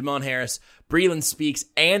Charlton, Damone Harris, Breeland Speaks,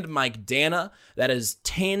 and Mike Danna. That is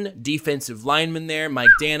 10 defensive linemen there. Mike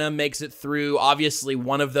Danna makes it through. Obviously,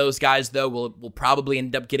 one of those guys, though, will probably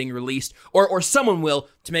end up getting released, or someone will,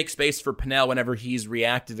 to make space for Pennel whenever he's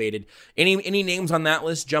reactivated. Any names on that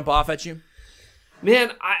list jump off at you?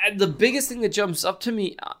 Man, the biggest thing that jumps up to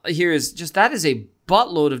me here is just that is a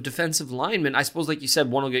buttload of defensive linemen. I suppose, like you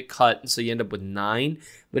said, one will get cut, so you end up with 9.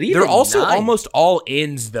 But even they're also 9. almost all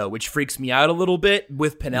ends, though, which freaks me out a little bit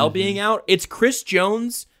with Pennel being out. It's Chris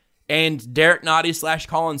Jones and Derek Nottie /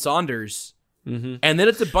 Colin Saunders. And then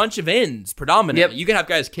it's a bunch of ends, predominantly. Yep. You can have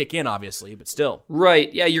guys kick in, obviously, but still.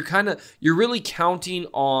 Right. Yeah, you're really counting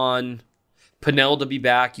on Pennel to be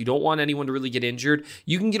back. You don't want anyone to really get injured.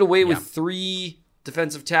 You can get away with 3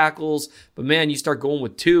 defensive tackles, but man, you start going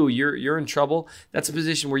with 2, you're in trouble. That's a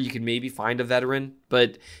position where you can maybe find a veteran,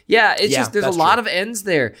 but there's a lot of ends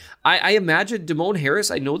there. I imagine Damone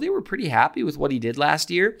Harris, I know they were pretty happy with what he did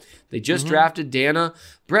last year. They just drafted Danna.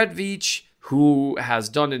 Brett Veach, who has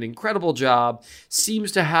done an incredible job,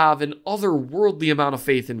 seems to have an otherworldly amount of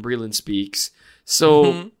faith in Breeland Speaks.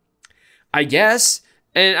 So I guess,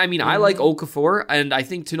 and I mean, I like Okafor, and I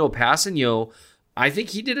think Tanoh Kpassagnon, I think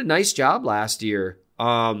he did a nice job last year.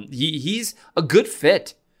 He's a good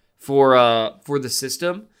fit for the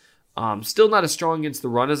system. Still not as strong against the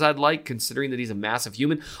run as I'd like, considering that he's a massive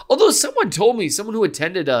human. Although someone who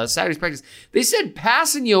attended Saturday's practice, they said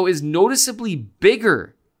Kpassagnon is noticeably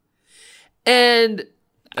bigger. And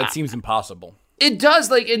that seems impossible. It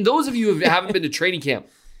does. And those of you who haven't been to training camp,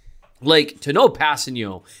 Tanoh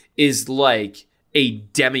Kpassagnon is like a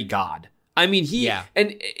demigod. I mean,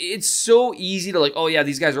 and it's so easy to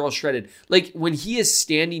these guys are all shredded. When he is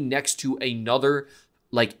standing next to another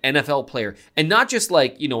NFL player, and not just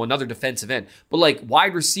another defensive end, but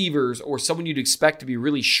wide receivers or someone you'd expect to be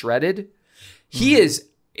really shredded,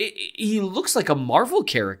 he looks like a Marvel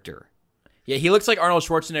character. Yeah, he looks like Arnold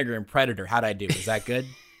Schwarzenegger in Predator. How'd I do? Is that good?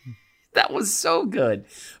 That was so good.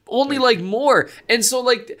 Only more. And so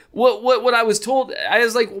what I was told, I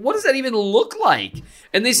was like, what does that even look like?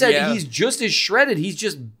 And they said he's just as shredded. He's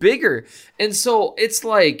just bigger. And so it's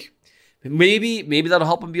maybe that'll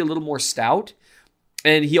help him be a little more stout.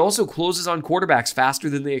 And he also closes on quarterbacks faster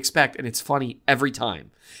than they expect. And it's funny every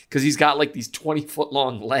time because he's got these 20-foot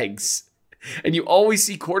long legs. And you always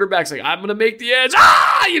see quarterbacks I'm going to make the edge.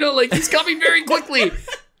 He's coming very quickly.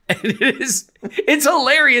 And it's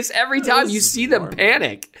hilarious every time you see them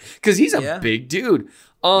panic because he's a big dude.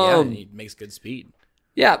 And he makes good speed.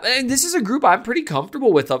 Yeah, and this is a group I'm pretty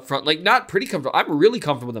comfortable with up front. Not pretty comfortable. I'm really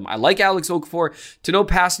comfortable with them. I like Alex Okafor. Tanoh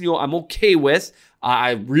Kpassagnon, I'm okay with.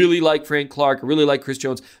 I really like Frank Clark. I really like Chris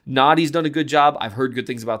Jones. Nottie's done a good job. I've heard good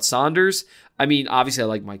things about Saunders. I mean, obviously I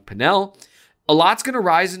like Mike Pennel. A lot's going to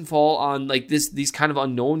rise and fall on these kind of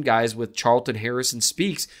unknown guys with Charlton, Harris, and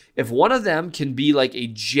Speaks. If one of them can be a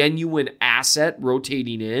genuine asset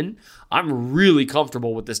rotating in, I'm really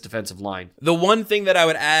comfortable with this defensive line. The one thing that I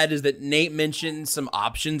would add is that Nate mentioned some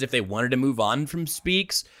options if they wanted to move on from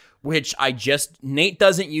Speaks, which Nate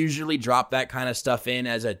doesn't usually drop that kind of stuff in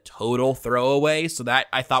as a total throwaway. So that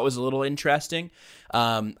I thought was a little interesting.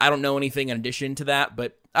 I don't know anything in addition to that,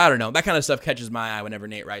 but I don't know. That kind of stuff catches my eye whenever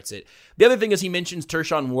Nate writes it. The other thing is he mentions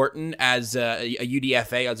Tershawn Wharton as a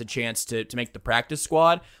UDFA as a chance to make the practice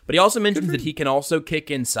squad, but he also mentions that he can also kick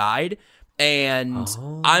inside. And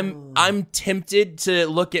I'm tempted to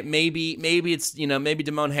look at maybe it's maybe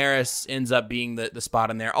Damone Harris ends up being the spot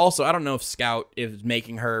in there. Also, I don't know if Scout is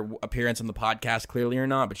making her appearance on the podcast clearly or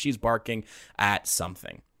not, but she's barking at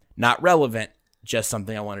something not relevant, just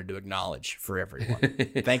something I wanted to acknowledge for everyone.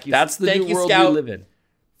 Thank you. That's the new world Scout, we live in.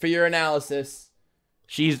 For your analysis.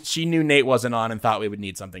 She knew Nate wasn't on and thought we would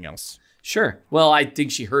need something else. Sure. Well, I think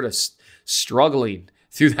she heard us struggling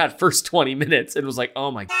through that first 20 minutes and was like, oh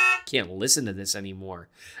my, I can't listen to this anymore.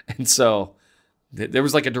 And so there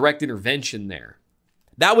was a direct intervention there.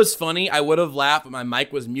 That was funny. I would have laughed, but my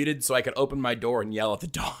mic was muted so I could open my door and yell at the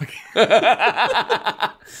dog.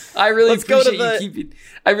 I really Let's go appreciate to you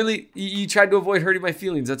keeping. You tried to avoid hurting my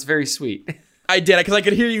feelings. That's very sweet. I did, because I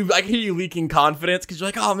could hear you leaking confidence, because you're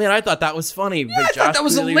like, oh man, I thought that was funny. But I thought that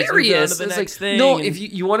was hilarious. The next thing. No, if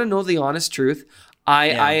you want to know the honest truth,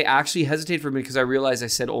 I actually hesitated for a minute because I realized I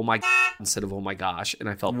said "oh my" instead of "oh my gosh," and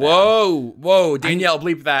I felt bad. Whoa, Danielle,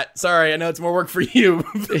 bleep that. Sorry, I know it's more work for you,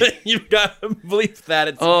 but you've got to bleep that.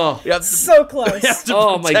 It's so close.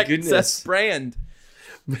 Oh my goodness, Seth's brand.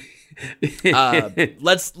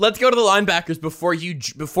 Let's go to the linebackers before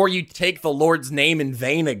you take the Lord's name in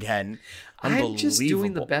vain again. I'm just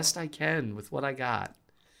doing the best I can with what I got.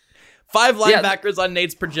 5 linebackers on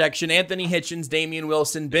Nate's projection: Anthony Hitchens, Damian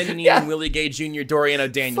Wilson, Ben Neiman, Willie Gay Jr., Dorian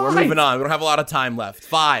O'Daniel. We're moving on. We don't have a lot of time left.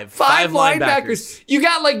 Five linebackers. You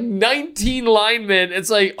got like 19 linemen. It's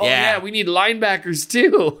like, we need linebackers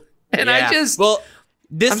too. And I'm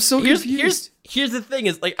so confused. Here's the thing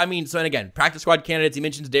is, and again, practice squad candidates, he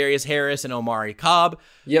mentions Darius Harris and Omari Cobb.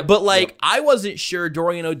 Yep. But I wasn't sure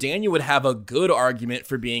Dorian O'Daniel would have a good argument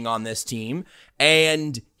for being on this team.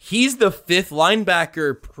 And he's the 5th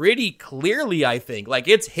linebacker pretty clearly, I think.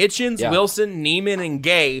 It's Hitchens, Wilson, Neiman, and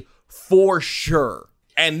Gay for sure.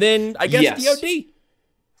 And then I guess DOD.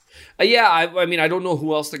 I don't know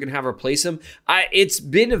who else they're going to have replace him. It's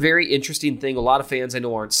been a very interesting thing. A lot of fans I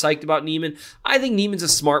know aren't psyched about Neiman. I think Neiman's a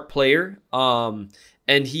smart player, and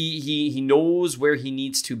he knows where he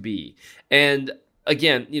needs to be. And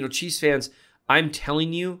again, Chiefs fans, I'm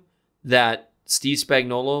telling you that Steve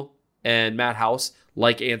Spagnuolo and Matt House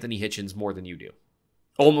like Anthony Hitchens more than you do.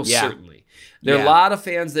 Almost certainly. There are a lot of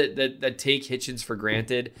fans that take Hitchens for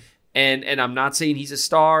granted. And I'm not saying he's a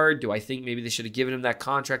star. Do I think maybe they should have given him that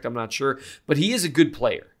contract? I'm not sure. But he is a good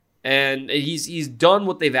player. And he's done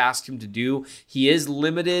what they've asked him to do. He is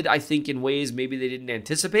limited, I think, in ways maybe they didn't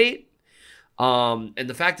anticipate. And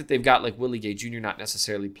the fact that they've got Willie Gay Jr. not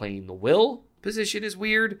necessarily playing the will position is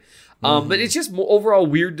weird. But it's just overall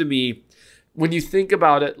weird to me when you think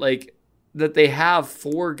about it, that they have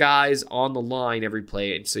 4 guys on the line every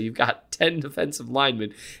play. And so you've got 10 defensive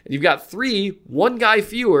linemen, and you've got 1 guy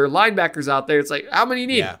fewer linebackers out there. It's like, how many you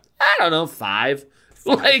need? Yeah. I don't know, 5.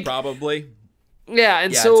 Probably. Yeah,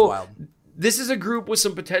 and it's so wild. This is a group with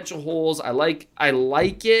some potential holes. I like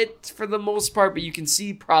it for the most part, but you can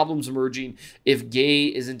see problems emerging if Gay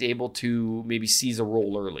isn't able to maybe seize a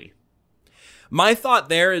role early. My thought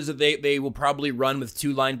there is that they will probably run with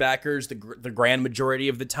 2 linebackers the grand majority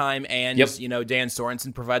of the time, and Dan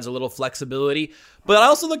Sorensen provides a little flexibility. But I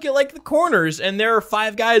also look at the corners, and there are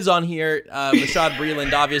 5 guys on here. Rashad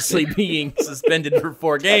Breeland obviously being suspended for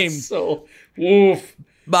 4 games. So, oof.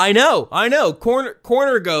 But I know.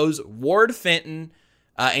 Corner goes Ward Fenton,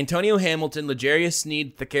 Antonio Hamilton, L'Jarius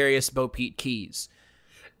Sneed, Thakarius Bo-Pete Keys.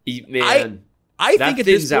 Man, I think at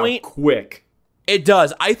this point, quick. It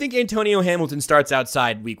does. I think Antonio Hamilton starts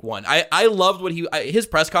outside week 1. I loved what his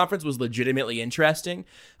press conference was legitimately interesting.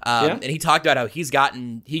 And he talked about how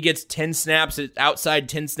he gets 10 snaps outside,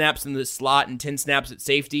 10 snaps in the slot, and 10 snaps at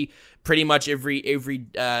safety pretty much every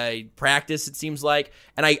practice, it seems like.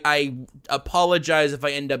 And I apologize if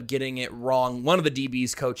I end up getting it wrong. One of the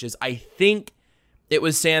DB's coaches, I think it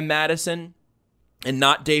was Sam Madison and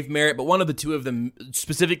not Dave Merritt, but one of the 2 of them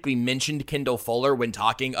specifically mentioned Kendall Fuller when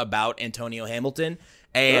talking about Antonio Hamilton.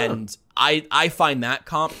 And I find that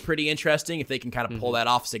comp pretty interesting if they can kind of pull that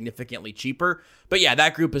off significantly cheaper. But yeah,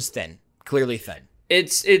 that group is thin, clearly thin.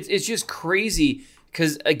 It's just crazy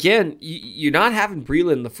because, again, you're not having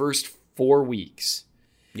Breeland the first 4 weeks.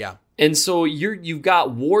 Yeah. And so you've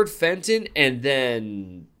got Ward Fenton and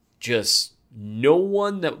then just no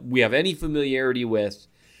one that we have any familiarity with.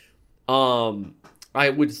 I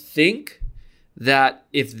would think that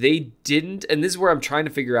if they didn't, and this is where I'm trying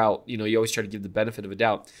to figure out, you always try to give the benefit of a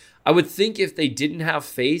doubt. I would think if they didn't have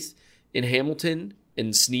faith in Hamilton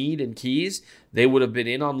and Sneed and Keys, they would have been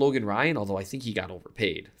in on Logan Ryan, although I think he got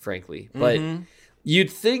overpaid, frankly. But you'd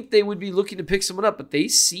think they would be looking to pick someone up, but they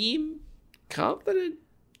seem confident.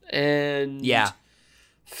 And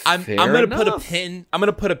I'm going to put a pin. I'm going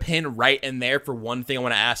to put a pin right in there for one thing I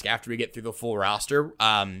want to ask after we get through the full roster,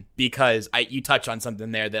 because you touch on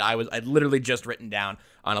something there that I'd literally just written down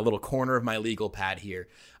on a little corner of my legal pad here.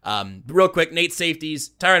 Real quick, Nate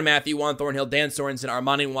safeties: Tyrann Mathieu, Juan Thornhill, Dan Sorensen,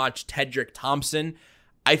 Armani Watch, Tedrick Thompson.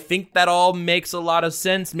 I think that all makes a lot of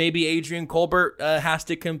sense. Maybe Adrian Colbert has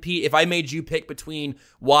to compete. If I made you pick between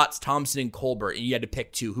Watts, Thompson, and Colbert, and you had to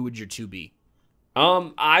pick 2, who would your 2 be?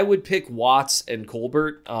 I would pick Watts and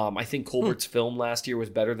Colbert. I think Colbert's film last year was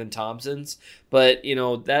better than Thompson's, but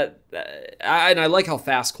I like how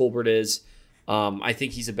fast Colbert is. I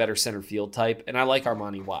think he's a better center field type, and I like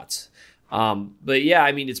Armani Watts. But yeah,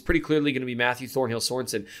 I mean, it's pretty clearly going to be Matthew Thornhill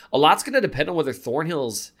Sorensen. A lot's going to depend on whether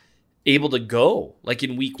Thornhill's able to go, like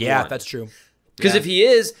in week 1. Yeah, that's true. Because if he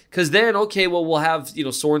is, then okay, well, we'll have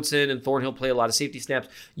Sorensen and Thornhill play a lot of safety snaps.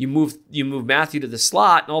 You move Matthew to the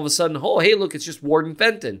slot, and all of a sudden, oh hey, look, it's just Ward and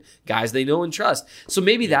Fenton, guys they know and trust. So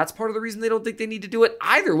maybe that's part of the reason they don't think they need to do it.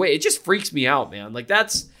 Either way, it just freaks me out, man. Like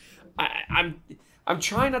I'm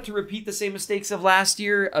trying not to repeat the same mistakes of last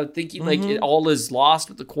year, of thinking like it all is lost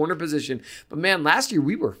with the corner position. But man, last year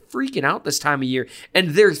we were freaking out this time of year,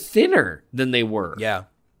 and they're thinner than they were. Yeah.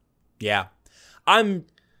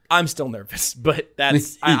 I'm still nervous, but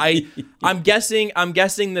that's I'm guessing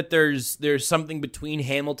that there's something between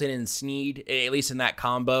Hamilton and Snead, at least in that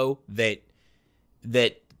combo, that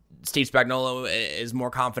Steve Spagnuolo is more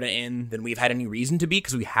confident in than we've had any reason to be,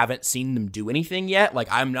 because we haven't seen them do anything yet. Like,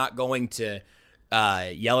 I'm not going to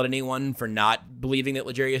yell at anyone for not believing that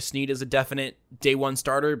L'Jarius Snead is a definite day one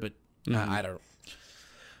starter, but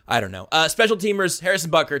I don't know. Special teamers,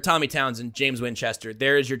 Harrison Butker, Tommy Townsend, James Winchester.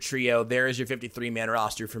 There is your trio. There is your 53-man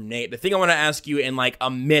roster from Nate. The thing I want to ask you in like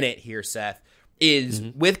a minute here, Seth, is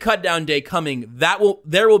with Cutdown Day coming,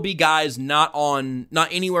 there will be guys not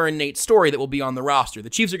anywhere in Nate's story that will be on the roster. The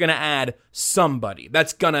Chiefs are going to add somebody.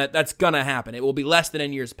 That's gonna happen. It will be less than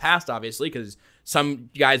in years past, obviously, because some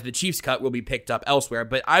guys the Chiefs cut will be picked up elsewhere.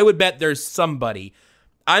 But I would bet there's somebody.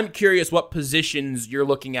 I'm curious what positions you're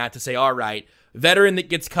looking at to say, all right, veteran that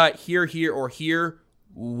gets cut here, or here.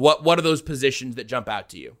 What are those positions that jump out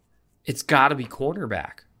to you? It's got to be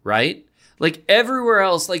cornerback, right? Like everywhere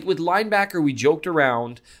else, like with linebacker, we joked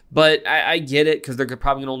around, but I get it because they're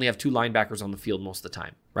probably going to only have 2 linebackers on the field most of the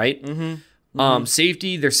time, right?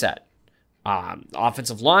 Safety, they're set.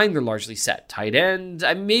 Offensive line, they're largely set. Tight end,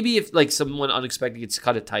 maybe if like someone unexpected gets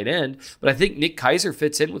cut at tight end, but I think Nick Keiser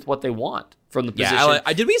fits in with what they want from the position.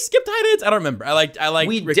 Yeah, did we skip tight ends? I don't remember. I like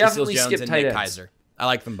we Ricky definitely Seals-Jones skipped and tight Nick ends. Keiser. I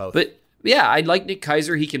like them both. But yeah, I like Nick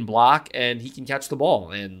Keiser. He can block and he can catch the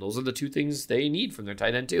ball, and those are the 2 things they need from their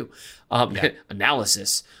tight end too.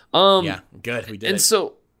 Analysis. Good. We did. And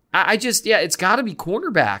so I just it's got to be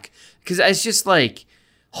cornerback, because it's just like,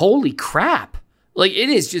 holy crap, like it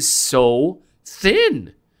is just so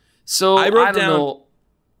thin. So I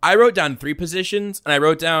wrote down 3 positions, and I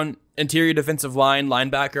wrote down interior defensive line,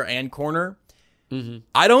 linebacker, and corner.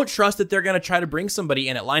 I don't trust that they're going to try to bring somebody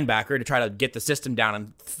in at linebacker to try to get the system down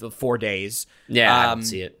in 4 days. Yeah, I don't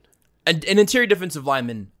see it. An interior defensive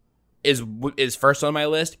lineman is first on my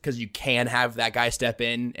list, because you can have that guy step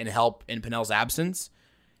in and help in Pennell's absence.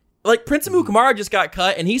 Like Prince Amukamara just got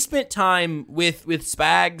cut, and he spent time with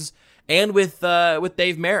Spags and with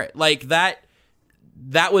Dave Merritt. Like that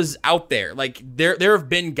was out there. Like there have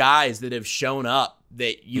been guys that have shown up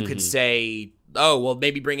that you could say, oh, well,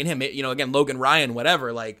 maybe bringing him, again, Logan Ryan,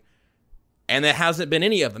 whatever, like, and there hasn't been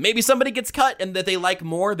any of them. Maybe somebody gets cut and that they like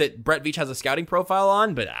more, that Brett Veach has a scouting profile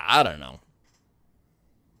on, but I don't know.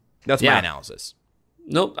 That's my analysis.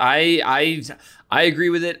 Nope, I agree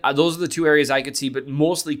with it. Those are the 2 areas I could see, but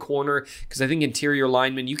mostly corner, because I think interior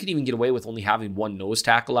lineman, you can even get away with only having 1 nose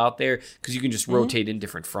tackle out there, because you can just rotate in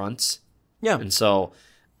different fronts. Yeah. And so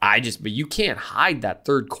but you can't hide that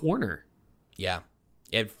 3rd corner. Yeah.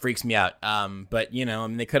 It freaks me out. But,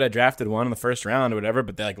 they could have drafted one in the first round or whatever,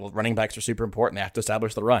 but they're like, running backs are super important. They have to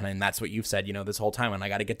establish the run. And that's what you've said, this whole time. And I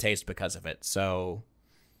got to get taste because of it. So,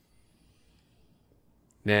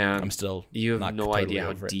 man, I'm still you have not no totally idea how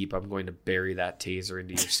over it. deep I'm going to bury that taser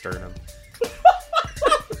into your sternum.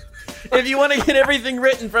 If you want to get everything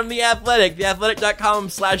written from The Athletic,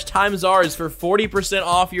 theathletic.com/timesours for 40%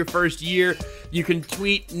 off your first year. You can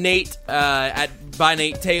tweet Nate at by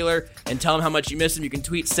Nate Taylor and tell him how much you miss him. You can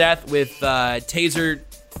tweet Seth with taser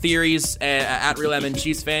theories at Real M and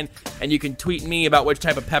Chiefs fan, and you can tweet me about which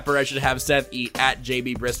type of pepper I should have Seth eat at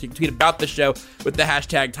JB Brisk. You can tweet about the show with the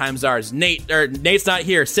hashtag TimesOurs. Nate's not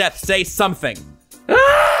here. Seth, say something.